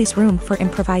is always room for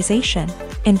improvisation.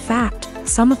 In fact,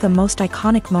 some of the most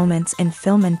iconic moments in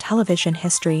film and television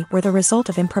history were the result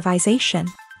of improvisation.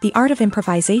 The art of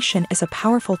improvisation is a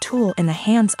powerful tool in the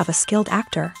hands of a skilled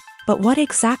actor. But what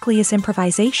exactly is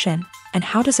improvisation, and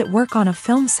how does it work on a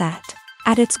film set?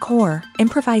 At its core,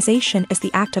 improvisation is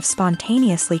the act of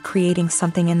spontaneously creating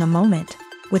something in the moment,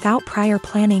 without prior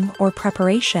planning or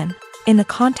preparation. In the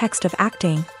context of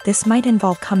acting, this might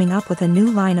involve coming up with a new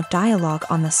line of dialogue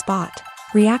on the spot,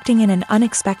 reacting in an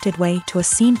unexpected way to a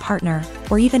scene partner,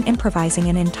 or even improvising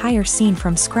an entire scene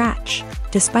from scratch.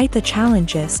 Despite the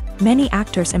challenges, many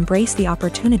actors embrace the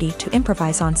opportunity to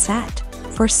improvise on set.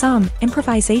 For some,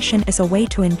 improvisation is a way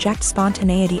to inject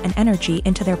spontaneity and energy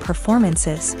into their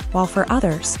performances, while for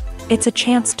others, it's a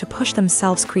chance to push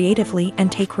themselves creatively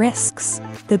and take risks.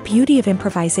 The beauty of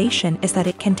improvisation is that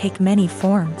it can take many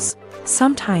forms.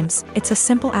 Sometimes, it's a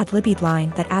simple ad-libbed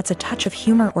line that adds a touch of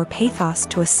humor or pathos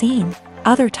to a scene.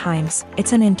 Other times,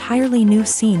 it's an entirely new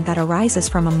scene that arises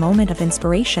from a moment of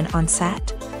inspiration on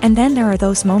set. And then there are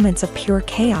those moments of pure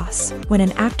chaos, when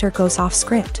an actor goes off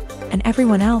script, and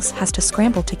everyone else has to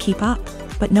scramble to keep up.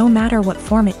 But no matter what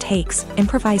form it takes,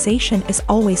 improvisation is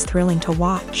always thrilling to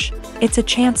watch. It's a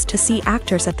chance to see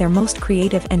actors at their most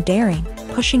creative and daring,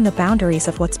 pushing the boundaries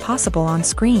of what's possible on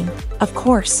screen. Of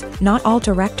course, not all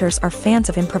directors are fans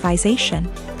of improvisation.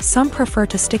 Some prefer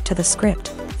to stick to the script,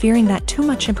 fearing that too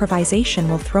much improvisation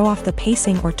will throw off the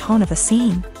pacing or tone of a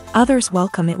scene. Others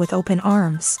welcome it with open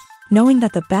arms, knowing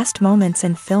that the best moments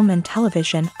in film and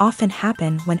television often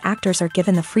happen when actors are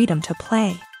given the freedom to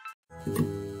play.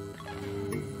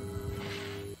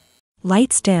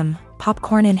 Lights dim,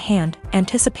 popcorn in hand,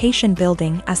 anticipation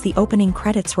building as the opening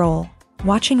credits roll.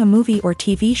 Watching a movie or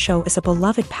TV show is a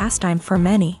beloved pastime for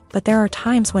many, but there are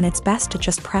times when it's best to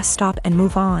just press stop and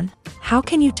move on. How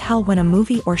can you tell when a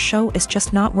movie or show is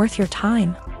just not worth your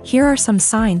time? Here are some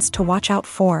signs to watch out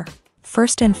for.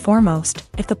 First and foremost,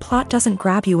 if the plot doesn't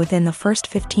grab you within the first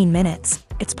 15 minutes,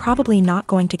 it's probably not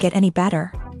going to get any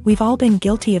better. We've all been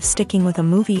guilty of sticking with a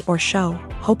movie or show,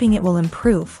 hoping it will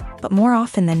improve, but more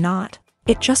often than not,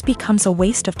 it just becomes a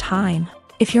waste of time.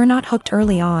 If you're not hooked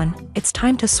early on, it's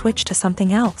time to switch to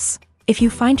something else. If you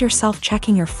find yourself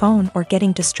checking your phone or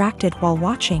getting distracted while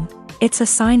watching, it's a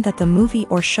sign that the movie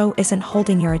or show isn't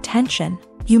holding your attention.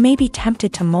 You may be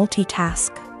tempted to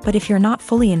multitask, but if you're not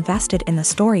fully invested in the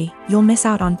story, you'll miss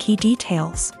out on key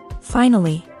details.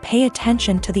 Finally, pay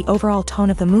attention to the overall tone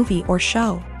of the movie or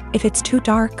show. If it's too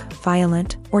dark,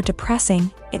 violent, or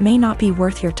depressing, it may not be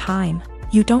worth your time.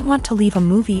 You don't want to leave a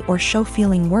movie or show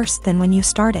feeling worse than when you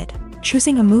started.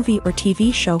 Choosing a movie or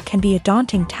TV show can be a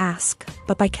daunting task,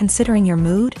 but by considering your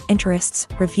mood, interests,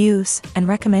 reviews, and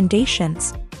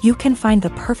recommendations, you can find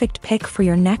the perfect pick for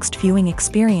your next viewing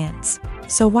experience.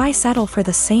 So why settle for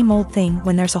the same old thing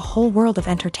when there's a whole world of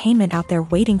entertainment out there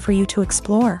waiting for you to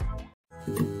explore?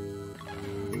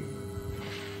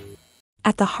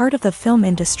 At the heart of the film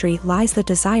industry lies the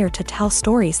desire to tell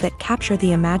stories that capture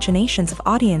the imaginations of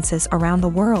audiences around the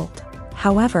world.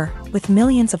 However, with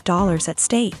millions of dollars at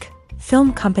stake,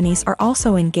 film companies are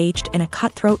also engaged in a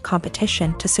cutthroat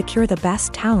competition to secure the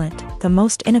best talent, the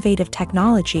most innovative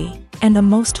technology, and the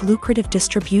most lucrative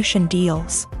distribution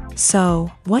deals.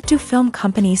 So, what do film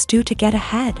companies do to get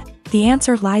ahead? The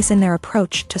answer lies in their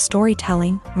approach to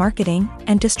storytelling, marketing,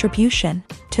 and distribution.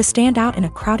 To stand out in a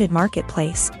crowded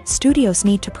marketplace, studios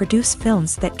need to produce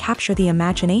films that capture the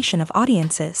imagination of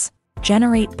audiences,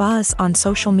 generate buzz on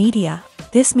social media.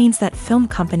 This means that film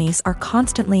companies are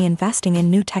constantly investing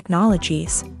in new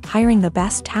technologies, hiring the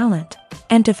best talent,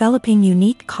 and developing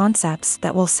unique concepts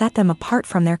that will set them apart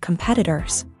from their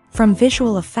competitors. From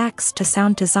visual effects to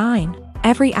sound design,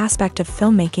 every aspect of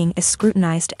filmmaking is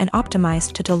scrutinized and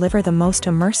optimized to deliver the most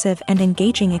immersive and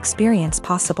engaging experience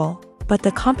possible. But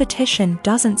the competition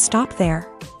doesn't stop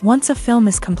there. Once a film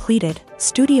is completed,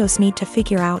 studios need to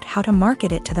figure out how to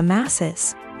market it to the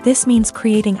masses. This means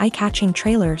creating eye-catching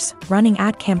trailers, running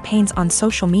ad campaigns on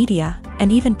social media,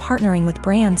 and even partnering with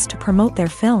brands to promote their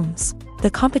films. The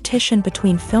competition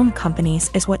between film companies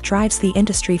is what drives the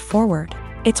industry forward.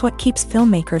 It's what keeps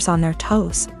filmmakers on their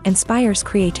toes, inspires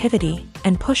creativity,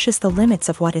 and pushes the limits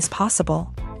of what is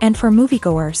possible. And for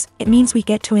moviegoers, it means we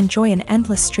get to enjoy an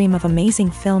endless stream of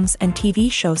amazing films and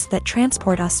TV shows that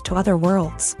transport us to other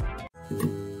worlds.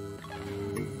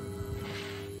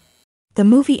 The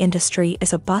movie industry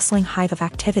is a bustling hive of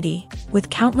activity, with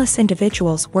countless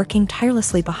individuals working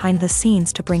tirelessly behind the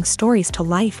scenes to bring stories to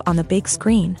life on the big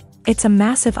screen. It's a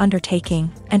massive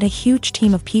undertaking, and a huge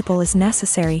team of people is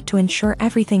necessary to ensure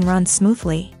everything runs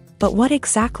smoothly. But what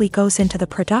exactly goes into the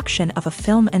production of a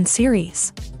film and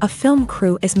series? A film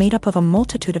crew is made up of a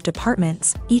multitude of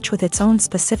departments, each with its own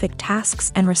specific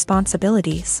tasks and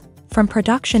responsibilities. From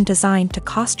production design to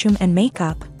costume and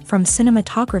makeup, from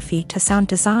cinematography to sound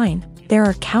design, there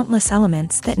are countless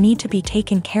elements that need to be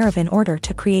taken care of in order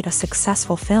to create a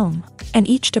successful film. And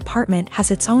each department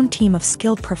has its own team of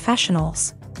skilled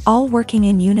professionals, all working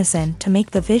in unison to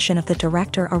make the vision of the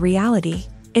director a reality.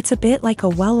 It's a bit like a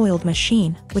well-oiled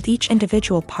machine, with each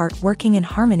individual part working in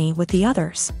harmony with the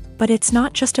others. But it's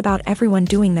not just about everyone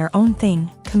doing their own thing.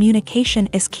 Communication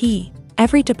is key.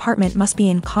 Every department must be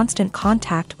in constant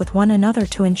contact with one another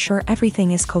to ensure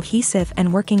everything is cohesive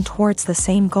and working towards the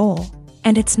same goal.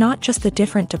 And it's not just the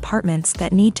different departments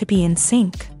that need to be in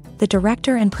sync. The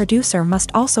director and producer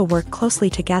must also work closely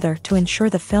together to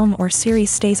ensure the film or series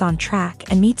stays on track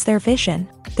and meets their vision.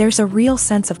 There's a real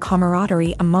sense of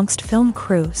camaraderie amongst film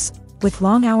crews. With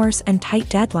long hours and tight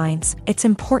deadlines, it's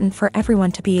important for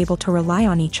everyone to be able to rely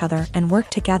on each other and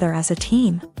work together as a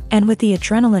team. And with the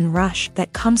adrenaline rush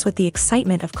that comes with the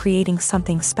excitement of creating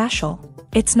something special,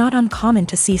 it's not uncommon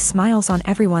to see smiles on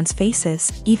everyone's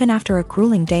faces, even after a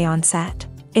grueling day on set.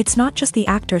 It's not just the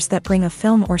actors that bring a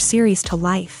film or series to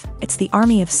life, it's the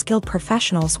army of skilled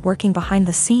professionals working behind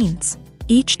the scenes,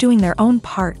 each doing their own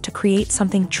part to create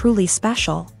something truly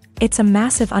special. It's a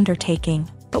massive undertaking,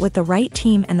 but with the right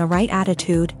team and the right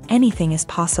attitude, anything is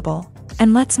possible.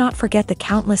 And let's not forget the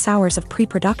countless hours of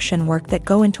pre-production work that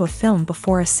go into a film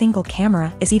before a single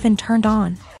camera is even turned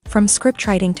on. From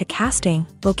scriptwriting to casting,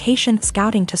 location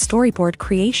scouting to storyboard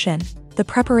creation, the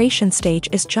preparation stage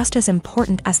is just as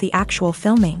important as the actual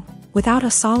filming. Without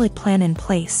a solid plan in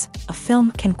place, a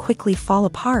film can quickly fall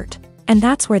apart. And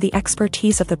that's where the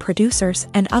expertise of the producers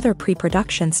and other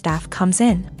pre-production staff comes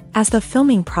in. As the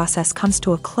filming process comes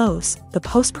to a close, the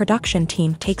post-production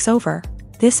team takes over.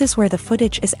 This is where the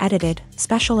footage is edited,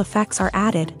 special effects are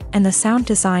added, and the sound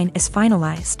design is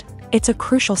finalized. It's a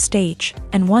crucial stage,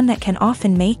 and one that can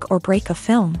often make or break a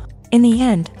film. In the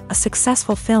end, a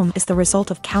successful film is the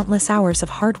result of countless hours of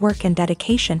hard work and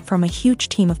dedication from a huge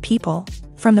team of people.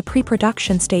 From the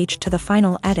pre-production stage to the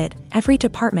final edit, every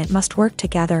department must work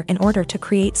together in order to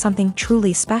create something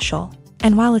truly special.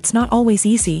 And while it's not always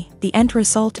easy, the end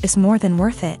result is more than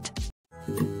worth it.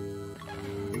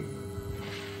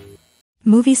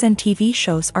 Movies and TV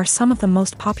shows are some of the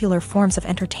most popular forms of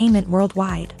entertainment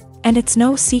worldwide. And it's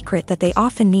no secret that they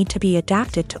often need to be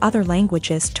adapted to other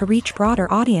languages to reach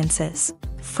broader audiences.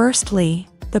 Firstly,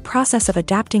 the process of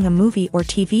adapting a movie or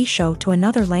TV show to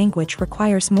another language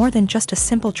requires more than just a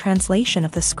simple translation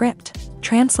of the script.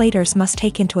 Translators must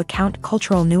take into account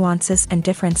cultural nuances and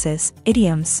differences,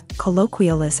 idioms,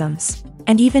 colloquialisms,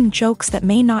 and even jokes that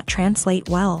may not translate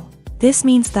well. This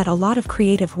means that a lot of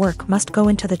creative work must go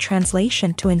into the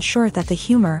translation to ensure that the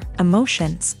humor,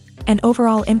 emotions, and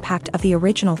overall impact of the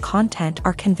original content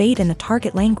are conveyed in the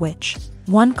target language.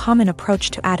 One common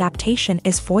approach to adaptation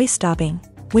is voice dubbing,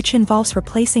 which involves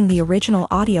replacing the original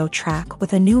audio track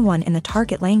with a new one in the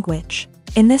target language.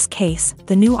 In this case,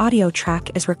 the new audio track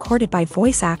is recorded by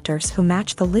voice actors who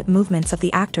match the lip movements of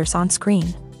the actors on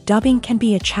screen. Dubbing can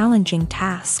be a challenging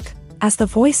task, as the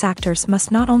voice actors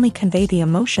must not only convey the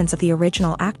emotions of the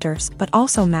original actors but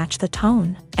also match the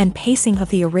tone and pacing of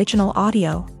the original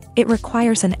audio. It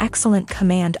requires an excellent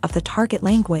command of the target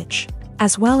language,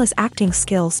 as well as acting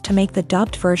skills to make the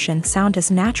dubbed version sound as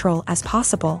natural as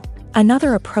possible.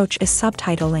 Another approach is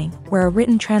subtitling, where a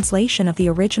written translation of the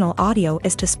original audio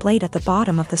is displayed at the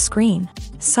bottom of the screen.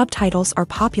 Subtitles are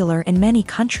popular in many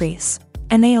countries,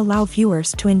 and they allow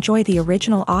viewers to enjoy the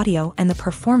original audio and the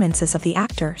performances of the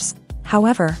actors.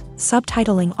 However,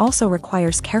 subtitling also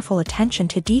requires careful attention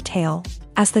to detail,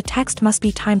 as the text must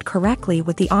be timed correctly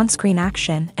with the on-screen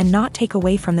action and not take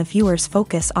away from the viewer's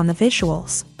focus on the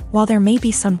visuals. While there may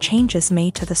be some changes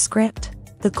made to the script,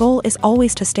 the goal is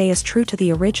always to stay as true to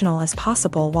the original as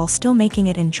possible while still making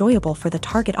it enjoyable for the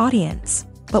target audience.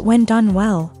 But when done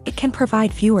well, it can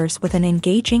provide viewers with an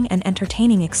engaging and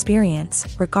entertaining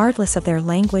experience, regardless of their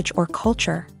language or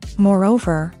culture.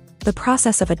 Moreover, the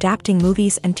process of adapting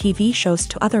movies and TV shows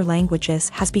to other languages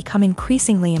has become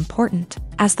increasingly important,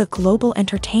 as the global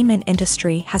entertainment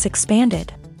industry has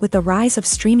expanded, with the rise of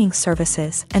streaming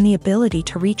services and the ability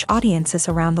to reach audiences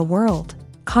around the world.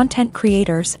 Content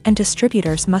creators and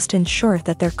distributors must ensure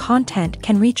that their content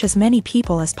can reach as many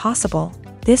people as possible.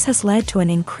 This has led to an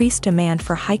increased demand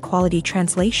for high-quality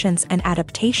translations and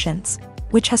adaptations,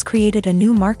 which has created a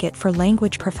new market for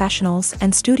language professionals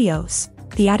and studios.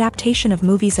 The adaptation of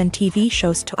movies and TV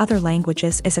shows to other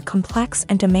languages is a complex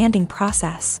and demanding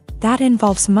process that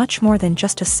involves much more than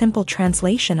just a simple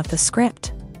translation of the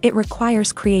script. It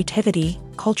requires creativity,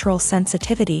 cultural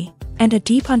sensitivity, and a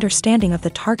deep understanding of the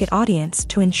target audience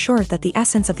to ensure that the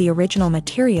essence of the original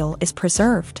material is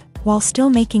preserved, while still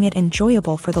making it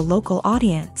enjoyable for the local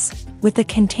audience. With the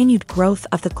continued growth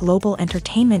of the global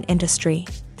entertainment industry,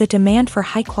 the demand for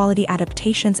high-quality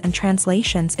adaptations and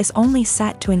translations is only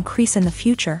set to increase in the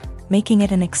future, making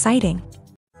it an exciting.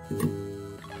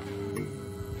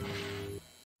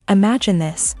 Imagine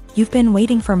this: You've been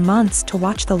waiting for months to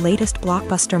watch the latest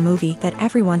blockbuster movie that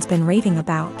everyone's been raving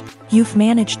about. You've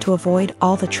managed to avoid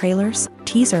all the trailers,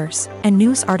 teasers, and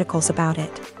news articles about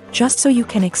it, just so you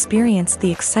can experience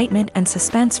the excitement and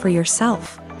suspense for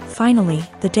yourself. Finally,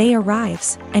 the day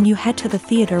arrives, and you head to the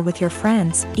theater with your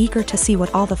friends, eager to see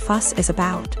what all the fuss is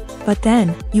about. But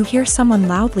then, you hear someone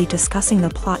loudly discussing the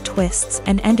plot twists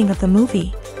and ending of the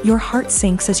movie. Your heart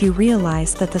sinks as you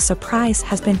realize that the surprise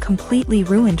has been completely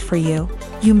ruined for you.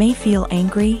 You may feel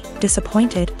angry,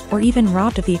 disappointed, or even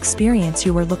robbed of the experience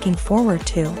you were looking forward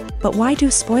to. But why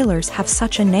do spoilers have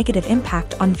such a negative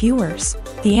impact on viewers?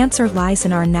 The answer lies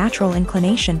in our natural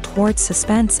inclination towards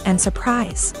suspense and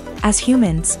surprise. As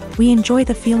humans, we enjoy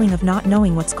the feeling of not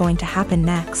knowing what's going to happen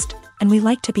next, and we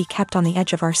like to be kept on the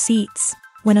edge of our seats.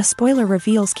 When a spoiler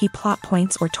reveals key plot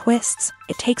points or twists,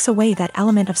 it takes away that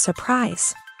element of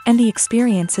surprise, and the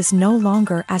experience is no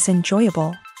longer as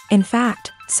enjoyable. In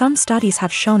fact, some studies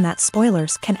have shown that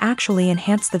spoilers can actually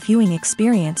enhance the viewing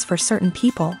experience for certain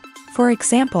people. For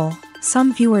example,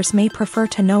 some viewers may prefer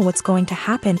to know what's going to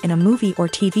happen in a movie or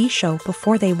TV show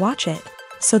before they watch it,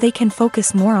 so they can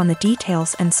focus more on the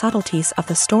details and subtleties of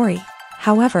the story.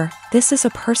 However, this is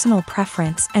a personal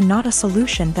preference and not a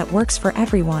solution that works for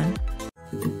everyone.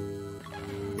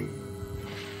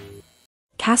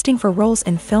 Casting for roles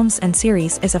in films and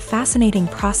series is a fascinating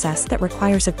process that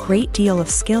requires a great deal of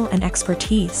skill and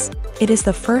expertise. It is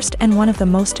the first and one of the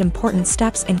most important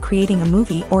steps in creating a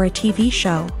movie or a TV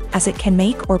show, as it can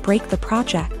make or break the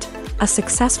project. A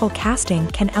successful casting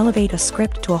can elevate a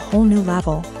script to a whole new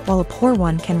level, while a poor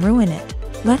one can ruin it.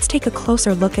 Let's take a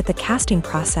closer look at the casting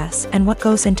process and what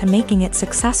goes into making it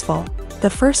successful. The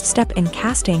first step in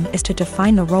casting is to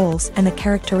define the roles and the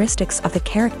characteristics of the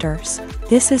characters.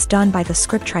 This is done by the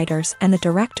scriptwriters and the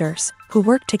directors, who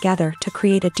work together to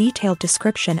create a detailed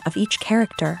description of each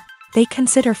character. They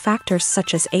consider factors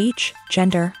such as age,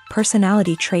 gender,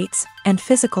 personality traits, and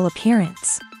physical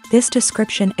appearance. This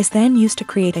description is then used to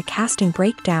create a casting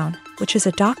breakdown, which is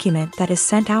a document that is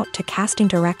sent out to casting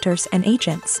directors and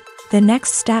agents. The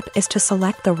next step is to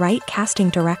select the right casting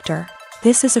director.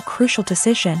 This is a crucial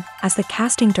decision, as the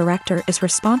casting director is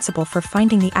responsible for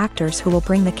finding the actors who will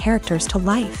bring the characters to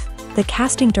life. The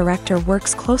casting director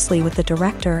works closely with the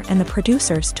director and the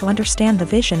producers to understand the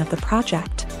vision of the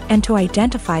project, and to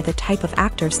identify the type of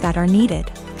actors that are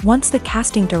needed. Once the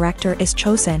casting director is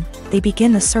chosen, they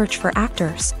begin the search for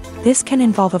actors. This can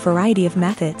involve a variety of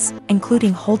methods,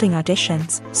 including holding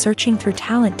auditions, searching through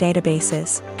talent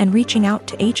databases, and reaching out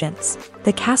to agents.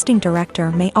 The casting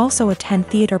director may also attend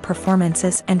theater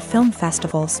performances and film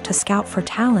festivals to scout for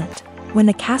talent. When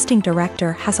the casting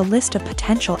director has a list of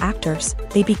potential actors,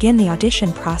 they begin the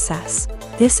audition process.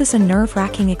 This is a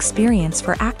nerve-wracking experience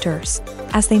for actors,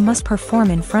 as they must perform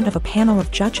in front of a panel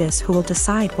of judges who will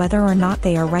decide whether or not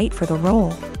they are right for the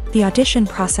role. The audition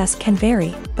process can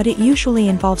vary, but it usually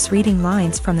involves reading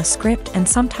lines from the script and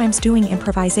sometimes doing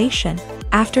improvisation.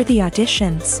 After the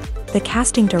auditions, the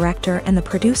casting director and the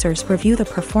producers review the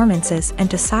performances and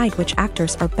decide which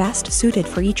actors are best suited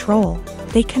for each role.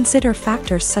 They consider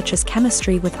factors such as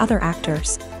chemistry with other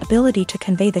actors, ability to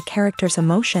convey the character's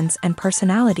emotions and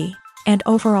personality, and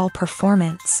overall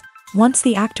performance. Once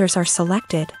the actors are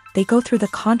selected, they go through the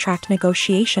contract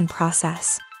negotiation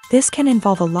process. This can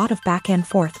involve a lot of back and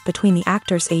forth between the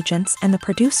actors' agents and the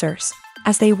producers,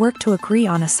 as they work to agree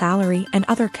on a salary and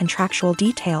other contractual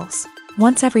details.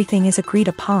 Once everything is agreed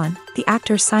upon, the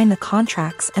actors sign the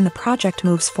contracts and the project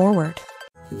moves forward.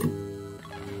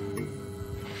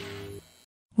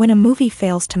 When a movie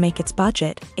fails to make its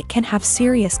budget, it can have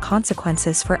serious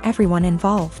consequences for everyone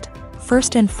involved.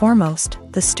 First and foremost,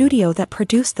 the studio that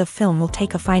produced the film will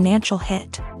take a financial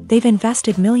hit. They've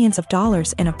invested millions of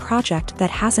dollars in a project that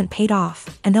hasn't paid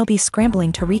off, and they'll be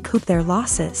scrambling to recoup their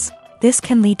losses. This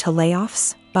can lead to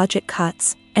layoffs, budget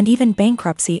cuts, and even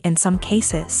bankruptcy in some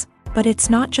cases. But it's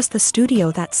not just the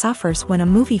studio that suffers when a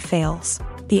movie fails.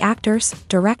 The actors,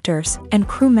 directors, and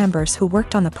crew members who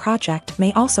worked on the project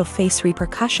may also face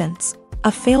repercussions.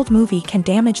 A failed movie can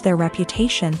damage their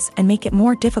reputations and make it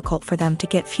more difficult for them to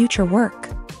get future work.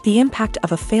 The impact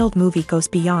of a failed movie goes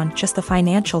beyond just the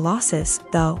financial losses,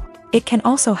 though. It can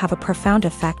also have a profound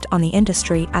effect on the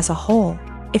industry as a whole.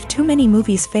 If too many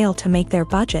movies fail to make their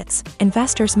budgets,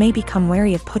 investors may become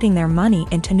wary of putting their money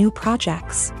into new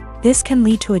projects. This can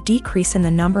lead to a decrease in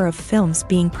the number of films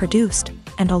being produced,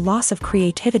 and a loss of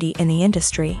creativity in the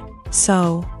industry.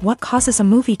 So, what causes a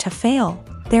movie to fail?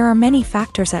 There are many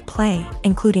factors at play,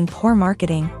 including poor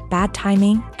marketing, bad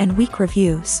timing, and weak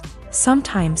reviews.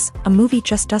 Sometimes, a movie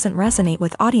just doesn't resonate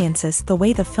with audiences the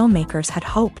way the filmmakers had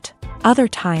hoped. Other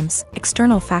times,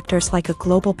 external factors like a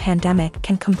global pandemic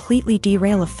can completely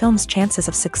derail a film's chances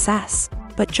of success.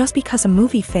 But just because a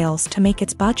movie fails to make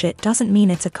its budget doesn't mean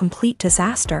it's a complete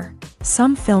disaster.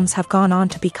 Some films have gone on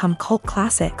to become cult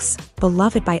classics,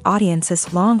 beloved by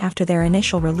audiences long after their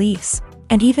initial release.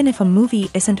 And even if a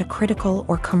movie isn't a critical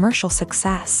or commercial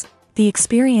success, the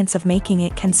experience of making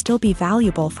it can still be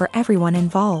valuable for everyone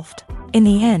involved. In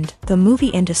the end, the movie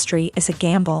industry is a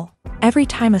gamble. Every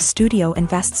time a studio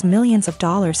invests millions of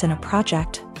dollars in a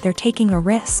project, they're taking a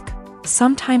risk.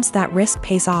 Sometimes that risk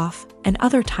pays off, and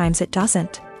other times it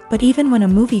doesn't. But even when a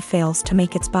movie fails to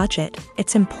make its budget,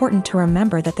 it's important to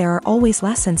remember that there are always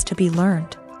lessons to be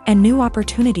learned, and new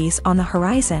opportunities on the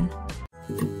horizon.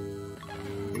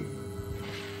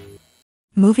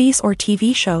 Movies or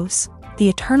TV shows? The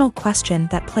eternal question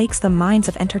that plagues the minds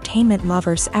of entertainment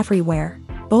lovers everywhere.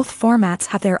 Both formats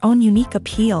have their own unique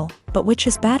appeal, but which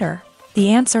is better? The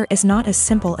answer is not as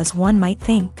simple as one might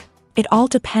think. It all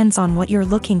depends on what you're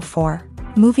looking for.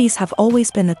 Movies have always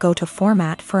been the go-to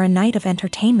format for a night of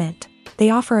entertainment. They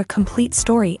offer a complete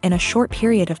story in a short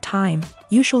period of time,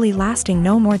 usually lasting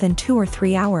no more than 2 or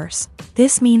 3 hours.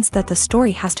 This means that the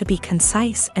story has to be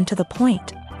concise and to the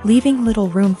point, leaving little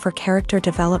room for character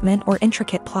development or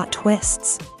intricate plot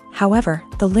twists. However,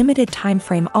 the limited time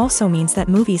frame also means that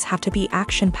movies have to be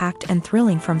action-packed and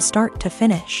thrilling from start to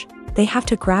finish. They have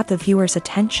to grab the viewer's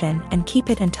attention and keep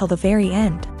it until the very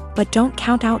end. But don't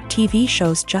count out TV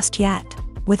shows just yet.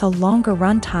 With a longer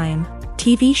runtime,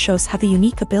 TV shows have the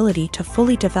unique ability to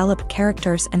fully develop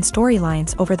characters and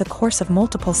storylines over the course of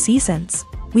multiple seasons.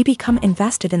 We become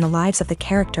invested in the lives of the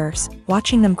characters,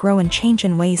 watching them grow and change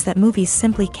in ways that movies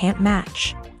simply can't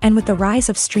match. And with the rise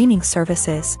of streaming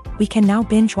services, we can now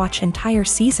binge-watch entire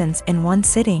seasons in one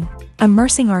sitting,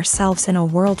 immersing ourselves in a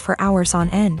world for hours on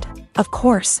end. Of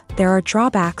course, there are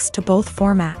drawbacks to both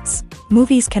formats.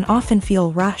 Movies can often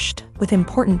feel rushed, with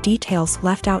important details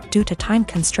left out due to time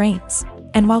constraints.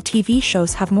 And while TV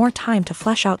shows have more time to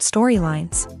flesh out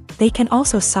storylines, they can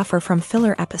also suffer from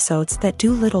filler episodes that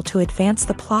do little to advance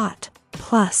the plot.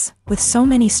 Plus, with so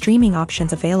many streaming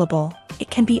options available, it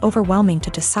can be overwhelming to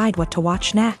decide what to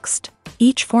watch next.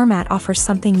 Each format offers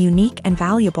something unique and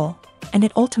valuable, and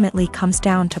it ultimately comes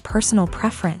down to personal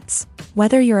preference.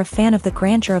 Whether you're a fan of the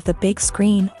grandeur of the big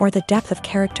screen or the depth of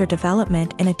character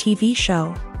development in a TV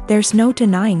show, there's no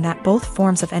denying that both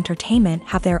forms of entertainment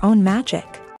have their own magic.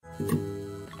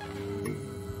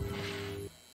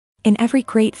 In every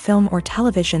great film or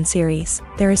television series,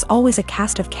 there is always a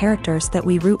cast of characters that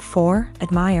we root for,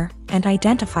 admire, and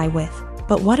identify with.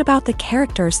 But what about the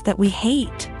characters that we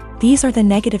hate? These are the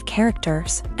negative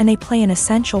characters, and they play an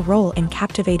essential role in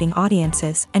captivating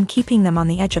audiences and keeping them on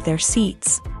the edge of their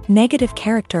seats. Negative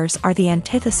characters are the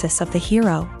antithesis of the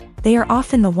hero. They are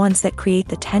often the ones that create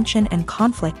the tension and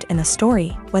conflict in the story,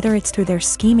 whether it's through their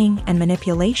scheming and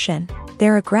manipulation,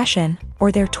 their aggression,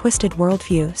 or their twisted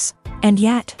worldviews. And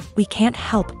yet, we can't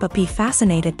help but be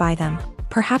fascinated by them.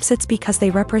 Perhaps it's because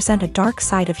they represent a dark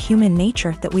side of human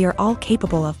nature that we are all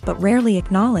capable of but rarely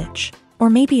acknowledge. Or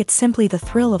maybe it's simply the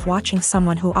thrill of watching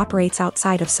someone who operates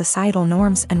outside of societal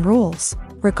norms and rules.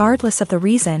 Regardless of the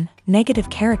reason,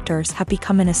 negative characters have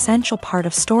become an essential part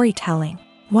of storytelling.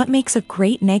 What makes a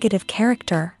great negative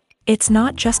character? It's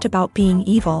not just about being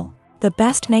evil. The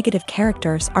best negative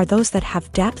characters are those that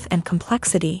have depth and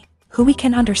complexity, who we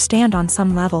can understand on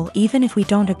some level even if we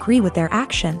don't agree with their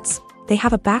actions. They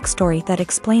have a backstory that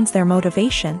explains their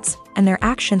motivations, and their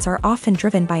actions are often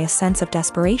driven by a sense of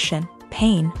desperation,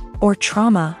 pain, or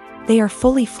trauma. They are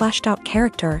fully fleshed out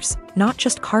characters, not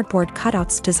just cardboard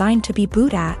cutouts designed to be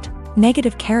booed at.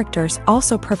 Negative characters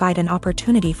also provide an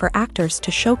opportunity for actors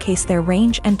to showcase their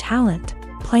range and talent.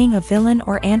 Playing a villain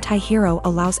or anti-hero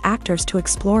allows actors to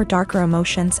explore darker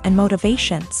emotions and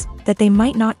motivations that they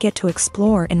might not get to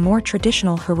explore in more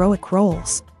traditional heroic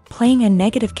roles. Playing a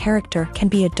negative character can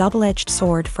be a double-edged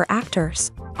sword for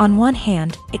actors. On one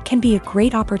hand, it can be a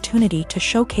great opportunity to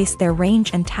showcase their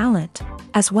range and talent,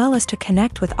 as well as to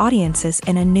connect with audiences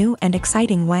in a new and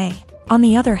exciting way. On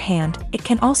the other hand, it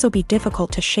can also be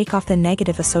difficult to shake off the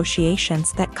negative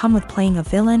associations that come with playing a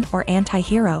villain or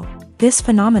anti-hero. This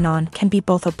phenomenon can be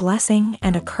both a blessing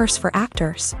and a curse for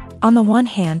actors. On the one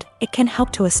hand, it can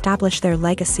help to establish their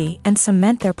legacy and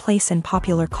cement their place in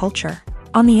popular culture.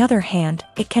 On the other hand,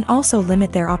 it can also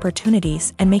limit their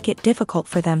opportunities and make it difficult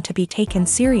for them to be taken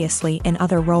seriously in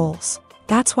other roles.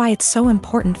 That's why it's so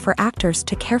important for actors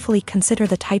to carefully consider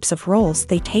the types of roles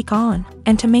they take on,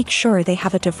 and to make sure they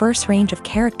have a diverse range of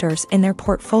characters in their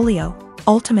portfolio.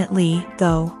 Ultimately,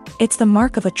 though, it's the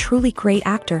mark of a truly great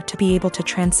actor to be able to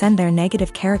transcend their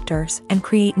negative characters and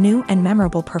create new and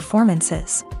memorable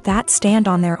performances that stand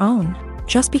on their own.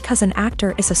 Just because an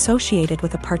actor is associated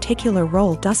with a particular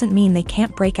role doesn't mean they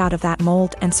can't break out of that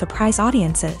mold and surprise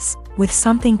audiences with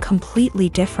something completely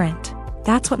different.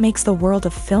 That's what makes the world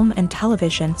of film and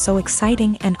television so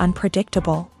exciting and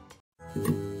unpredictable.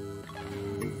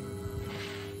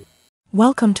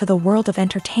 Welcome to the world of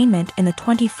entertainment in the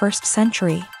 21st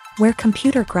century, where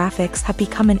computer graphics have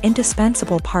become an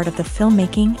indispensable part of the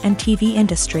filmmaking and TV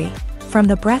industry. From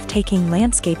the breathtaking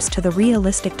landscapes to the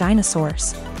realistic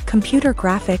dinosaurs, computer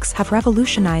graphics have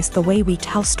revolutionized the way we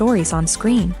tell stories on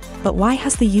screen. But why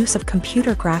has the use of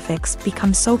computer graphics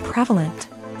become so prevalent?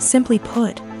 Simply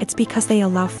put, it's because they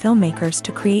allow filmmakers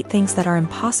to create things that are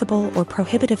impossible or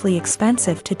prohibitively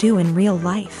expensive to do in real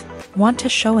life. Want to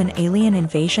show an alien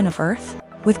invasion of Earth?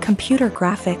 With computer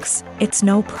graphics, it's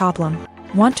no problem.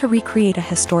 Want to recreate a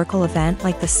historical event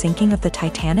like the sinking of the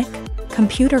Titanic?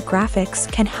 Computer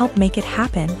graphics can help make it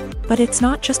happen, but it's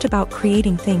not just about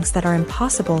creating things that are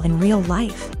impossible in real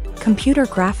life. Computer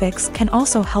graphics can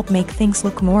also help make things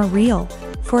look more real.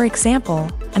 For example,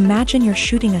 imagine you're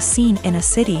shooting a scene in a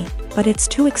city, but it's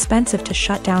too expensive to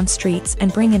shut down streets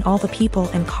and bring in all the people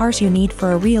and cars you need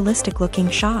for a realistic-looking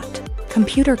shot.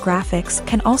 Computer graphics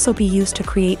can also be used to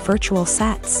create virtual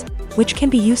sets, which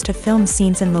can be used to film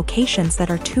scenes in locations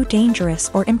that are too dangerous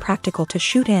or impractical to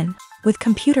shoot in. With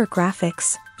computer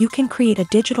graphics, you can create a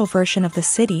digital version of the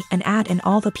city and add in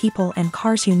all the people and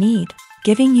cars you need,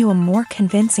 giving you a more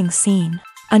convincing scene.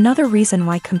 Another reason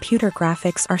why computer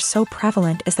graphics are so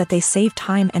prevalent is that they save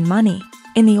time and money.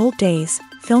 In the old days,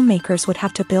 filmmakers would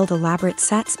have to build elaborate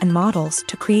sets and models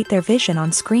to create their vision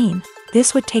on screen.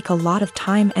 This would take a lot of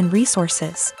time and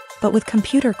resources. But with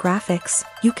computer graphics,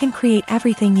 you can create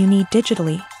everything you need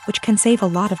digitally, which can save a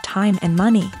lot of time and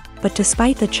money. But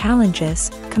despite the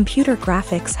challenges, computer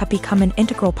graphics have become an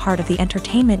integral part of the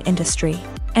entertainment industry,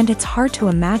 and it's hard to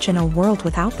imagine a world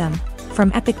without them.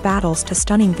 From epic battles to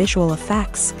stunning visual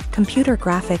effects, computer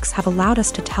graphics have allowed us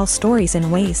to tell stories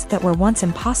in ways that were once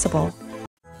impossible.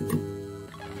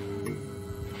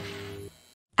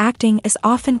 Acting is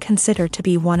often considered to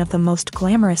be one of the most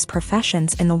glamorous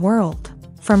professions in the world.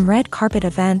 From red carpet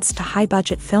events to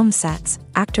high-budget film sets,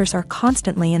 actors are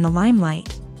constantly in the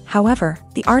limelight. However,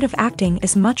 the art of acting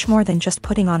is much more than just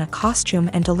putting on a costume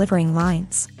and delivering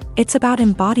lines. It's about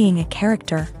embodying a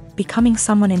character, becoming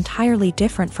someone entirely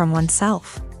different from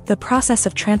oneself. The process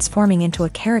of transforming into a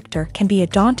character can be a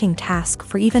daunting task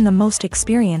for even the most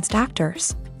experienced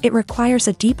actors. It requires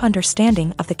a deep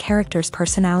understanding of the character's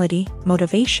personality,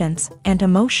 motivations, and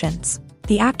emotions.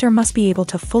 The actor must be able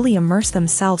to fully immerse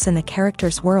themselves in the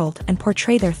character's world and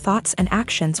portray their thoughts and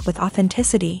actions with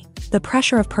authenticity. The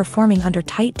pressure of performing under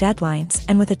tight deadlines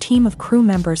and with a team of crew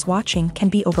members watching can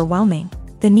be overwhelming.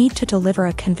 The need to deliver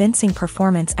a convincing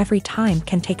performance every time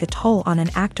can take a toll on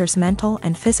an actor's mental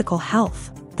and physical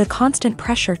health. The constant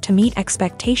pressure to meet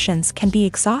expectations can be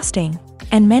exhausting,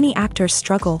 and many actors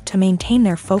struggle to maintain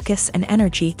their focus and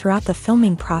energy throughout the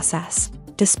filming process.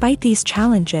 Despite these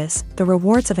challenges, the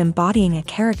rewards of embodying a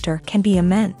character can be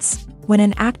immense. When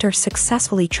an actor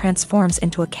successfully transforms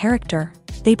into a character,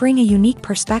 they bring a unique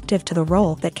perspective to the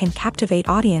role that can captivate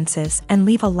audiences and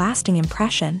leave a lasting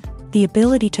impression. The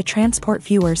ability to transport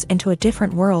viewers into a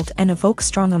different world and evoke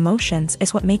strong emotions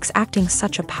is what makes acting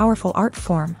such a powerful art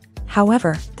form.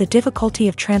 However, the difficulty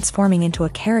of transforming into a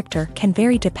character can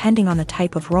vary depending on the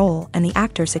type of role and the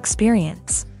actor's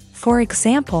experience. For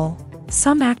example,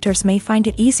 some actors may find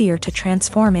it easier to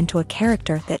transform into a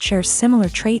character that shares similar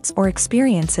traits or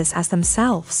experiences as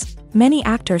themselves. Many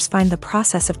actors find the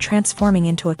process of transforming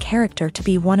into a character to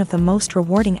be one of the most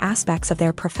rewarding aspects of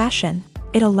their profession.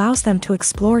 It allows them to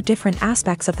explore different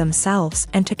aspects of themselves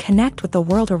and to connect with the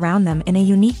world around them in a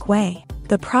unique way.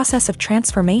 The process of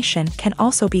transformation can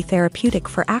also be therapeutic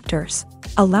for actors,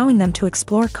 allowing them to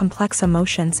explore complex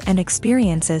emotions and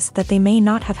experiences that they may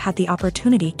not have had the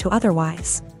opportunity to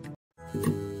otherwise.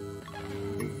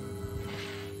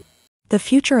 The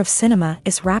future of cinema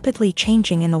is rapidly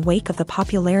changing in the wake of the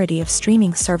popularity of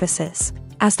streaming services.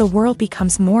 As the world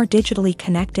becomes more digitally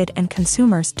connected and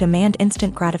consumers demand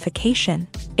instant gratification,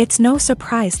 it's no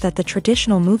surprise that the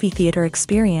traditional movie theater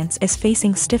experience is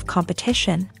facing stiff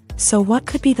competition. So what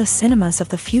could be the cinemas of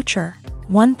the future?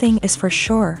 One thing is for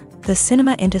sure, the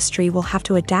cinema industry will have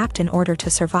to adapt in order to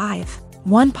survive.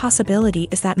 One possibility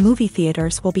is that movie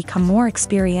theaters will become more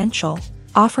experiential.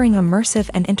 offering immersive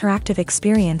and interactive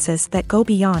experiences that go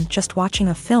beyond just watching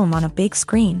a film on a big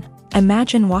screen.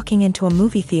 Imagine walking into a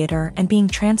movie theater and being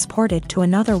transported to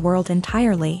another world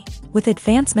entirely. With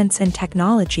advancements in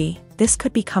technology, this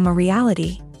could become a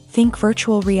reality. Think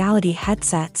virtual reality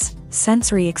headsets,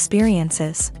 sensory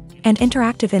experiences, and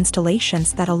interactive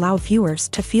installations that allow viewers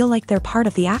to feel like they're part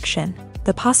of the action.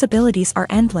 The possibilities are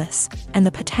endless, and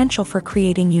the potential for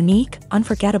creating unique,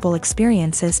 unforgettable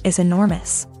experiences is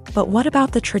enormous. But what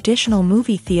about the traditional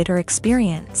movie theater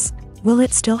experience? Will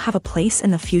it still have a place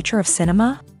in the future of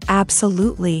cinema?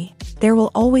 Absolutely. There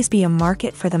will always be a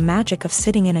market for the magic of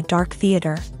sitting in a dark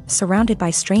theater, surrounded by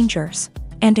strangers,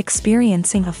 and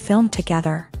experiencing a film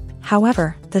together.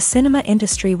 However, the cinema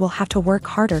industry will have to work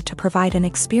harder to provide an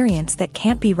experience that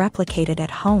can't be replicated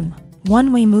at home.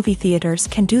 One way movie theaters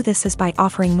can do this is by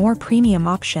offering more premium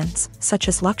options, such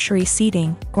as luxury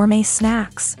seating, gourmet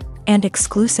snacks, and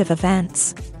exclusive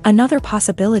events. Another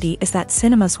possibility is that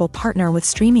cinemas will partner with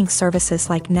streaming services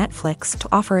like Netflix to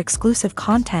offer exclusive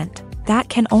content that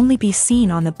can only be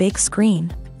seen on the big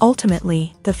screen.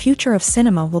 Ultimately, the future of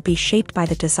cinema will be shaped by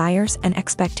the desires and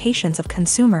expectations of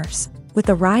consumers. With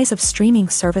the rise of streaming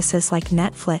services like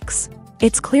Netflix,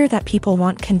 it's clear that people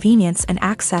want convenience and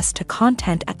access to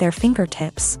content at their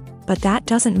fingertips. But that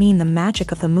doesn't mean the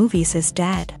magic of the movies is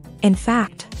dead. In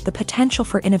fact, the potential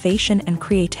for innovation and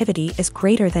creativity is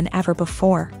greater than ever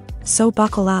before. So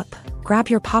buckle up, grab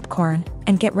your popcorn,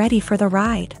 and get ready for the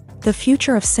ride. The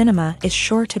future of cinema is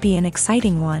sure to be an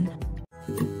exciting one.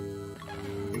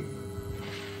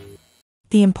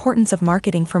 The importance of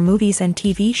marketing for movies and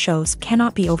TV shows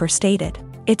cannot be overstated.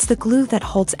 It's the glue that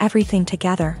holds everything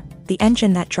together, the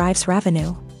engine that drives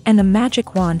revenue, and the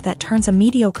magic wand that turns a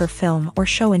mediocre film or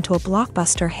show into a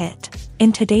blockbuster hit.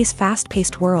 In today's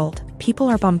fast-paced world, people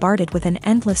are bombarded with an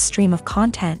endless stream of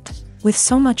content. With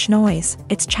so much noise,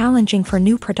 it's challenging for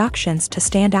new productions to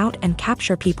stand out and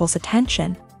capture people's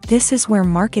attention. This is where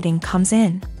marketing comes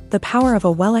in. The power of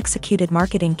a well-executed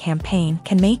marketing campaign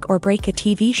can make or break a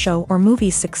TV show or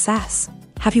movie's success.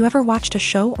 Have you ever watched a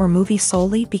show or movie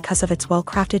solely because of its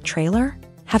well-crafted trailer?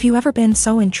 Have you ever been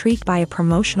so intrigued by a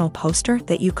promotional poster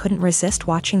that you couldn't resist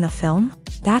watching the film?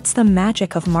 That's the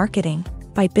magic of marketing.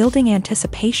 By building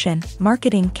anticipation,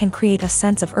 marketing can create a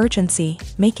sense of urgency,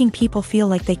 making people feel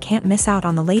like they can't miss out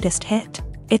on the latest hit.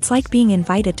 It's like being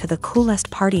invited to the coolest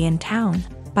party in town.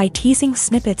 By teasing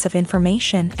snippets of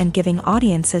information and giving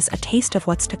audiences a taste of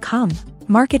what's to come,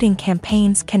 marketing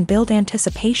campaigns can build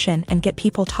anticipation and get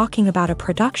people talking about a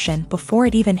production before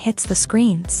it even hits the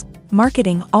screens.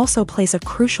 Marketing also plays a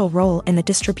crucial role in the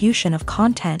distribution of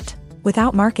content.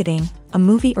 Without marketing, a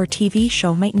movie or TV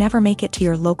show might never make it to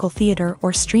your local theater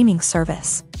or streaming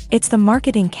service. It's the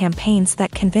marketing campaigns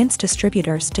that convince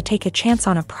distributors to take a chance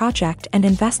on a project and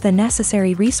invest the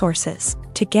necessary resources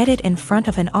to get it in front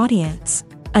of an audience.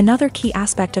 Another key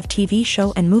aspect of TV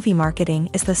show and movie marketing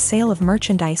is the sale of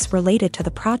merchandise related to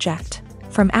the project.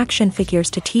 From action figures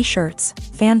to t-shirts,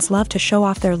 fans love to show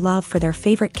off their love for their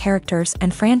favorite characters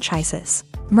and franchises.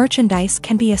 Merchandise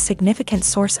can be a significant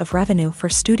source of revenue for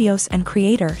studios and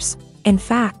creators. In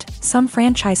fact, some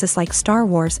franchises like Star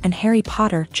Wars and Harry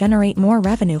Potter generate more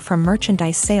revenue from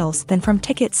merchandise sales than from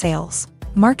ticket sales.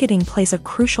 Marketing plays a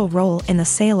crucial role in the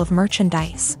sale of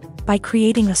merchandise. By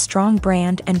creating a strong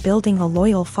brand and building a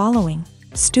loyal following,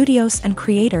 studios and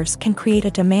creators can create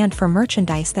a demand for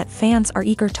merchandise that fans are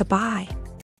eager to buy.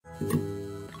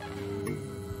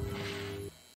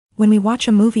 When we watch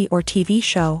a movie or TV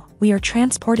show, we are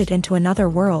transported into another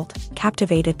world,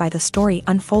 captivated by the story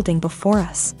unfolding before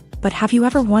us. But have you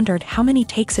ever wondered how many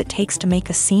takes it takes to make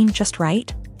a scene just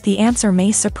right? The answer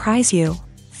may surprise you.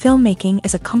 Filmmaking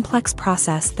is a complex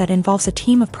process that involves a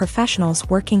team of professionals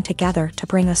working together to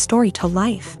bring a story to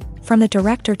life. From the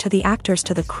director to the actors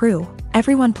to the crew,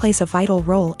 everyone plays a vital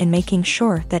role in making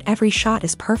sure that every shot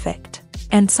is perfect.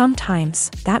 And sometimes,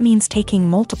 that means taking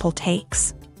multiple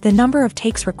takes. The number of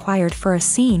takes required for a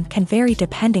scene can vary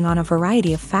depending on a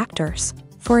variety of factors.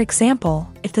 For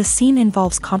example, if the scene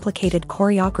involves complicated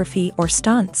choreography or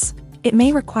stunts, it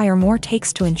may require more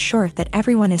takes to ensure that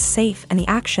everyone is safe and the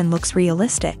action looks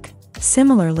realistic.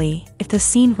 Similarly, if the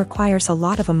scene requires a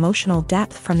lot of emotional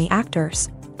depth from the actors,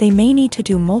 they may need to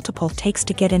do multiple takes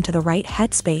to get into the right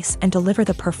headspace and deliver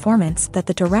the performance that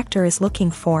the director is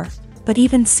looking for. But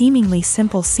even seemingly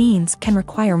simple scenes can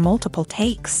require multiple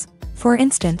takes. For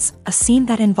instance, a scene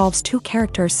that involves two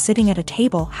characters sitting at a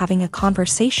table having a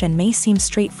conversation may seem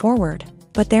straightforward,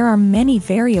 but there are many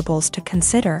variables to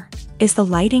consider. Is the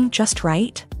lighting just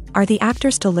right? Are the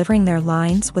actors delivering their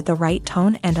lines with the right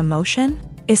tone and emotion?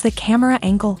 Is the camera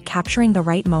angle capturing the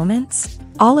right moments?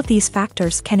 All of these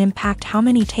factors can impact how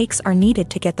many takes are needed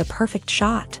to get the perfect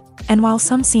shot. And while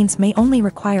some scenes may only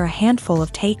require a handful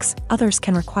of takes, others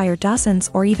can require dozens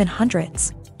or even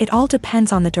hundreds. It all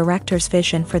depends on the director's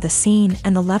vision for the scene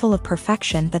and the level of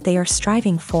perfection that they are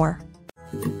striving for.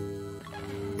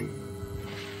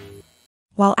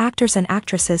 While actors and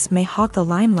actresses may hog the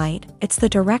limelight, it's the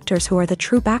directors who are the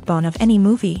true backbone of any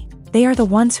movie. They are the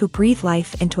ones who breathe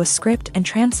life into a script and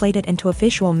translate it into a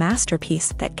visual masterpiece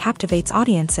that captivates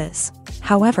audiences.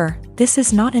 However, this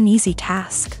is not an easy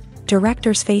task.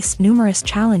 Directors face numerous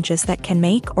challenges that can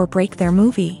make or break their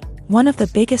movie. One of the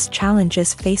biggest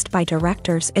challenges faced by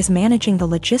directors is managing the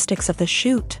logistics of the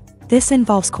shoot. This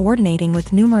involves coordinating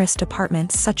with numerous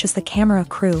departments such as the camera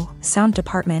crew, sound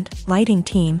department, lighting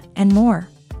team, and more.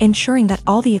 Ensuring that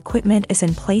all the equipment is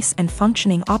in place and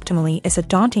functioning optimally is a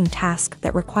daunting task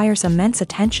that requires immense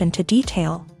attention to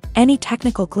detail. Any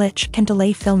technical glitch can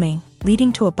delay filming,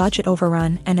 leading to a budget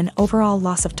overrun and an overall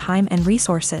loss of time and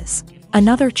resources.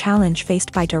 Another challenge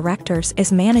faced by directors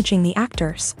is managing the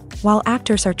actors. While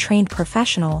actors are trained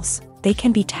professionals, they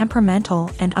can be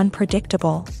temperamental and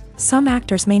unpredictable. Some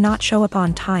actors may not show up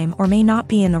on time or may not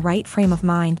be in the right frame of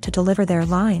mind to deliver their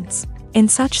lines. In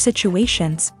such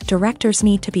situations, directors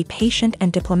need to be patient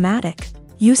and diplomatic,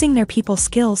 using their people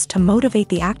skills to motivate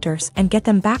the actors and get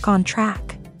them back on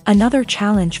track. Another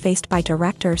challenge faced by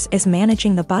directors is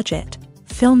managing the budget.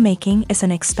 Filmmaking is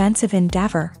an expensive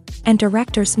endeavor, and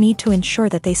directors need to ensure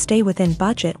that they stay within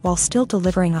budget while still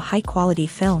delivering a high-quality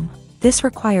film. This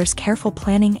requires careful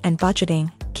planning and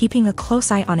budgeting, keeping a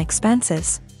close eye on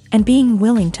expenses, and being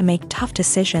willing to make tough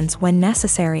decisions when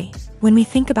necessary. When we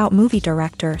think about movie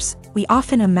directors, we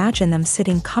often imagine them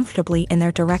sitting comfortably in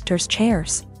their director's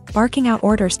chairs, barking out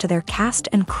orders to their cast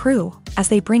and crew as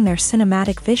they bring their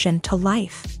cinematic vision to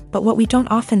life. But what we don't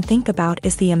often think about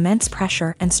is the immense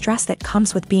pressure and stress that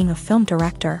comes with being a film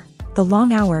director. The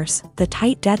long hours, the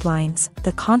tight deadlines,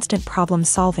 the constant problem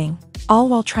solving, all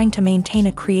while trying to maintain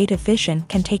a creative vision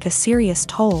can take a serious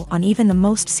toll on even the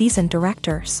most seasoned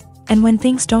directors. And when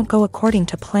things don't go according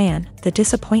to plan, the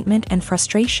disappointment and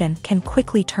frustration can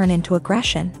quickly turn into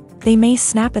aggression. They may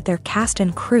snap at their cast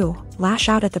and crew, lash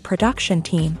out at the production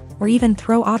team, or even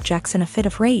throw objects in a fit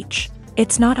of rage.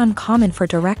 It's not uncommon for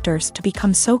directors to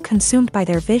become so consumed by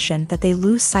their vision that they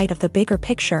lose sight of the bigger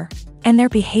picture, and their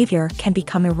behavior can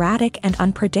become erratic and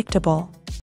unpredictable.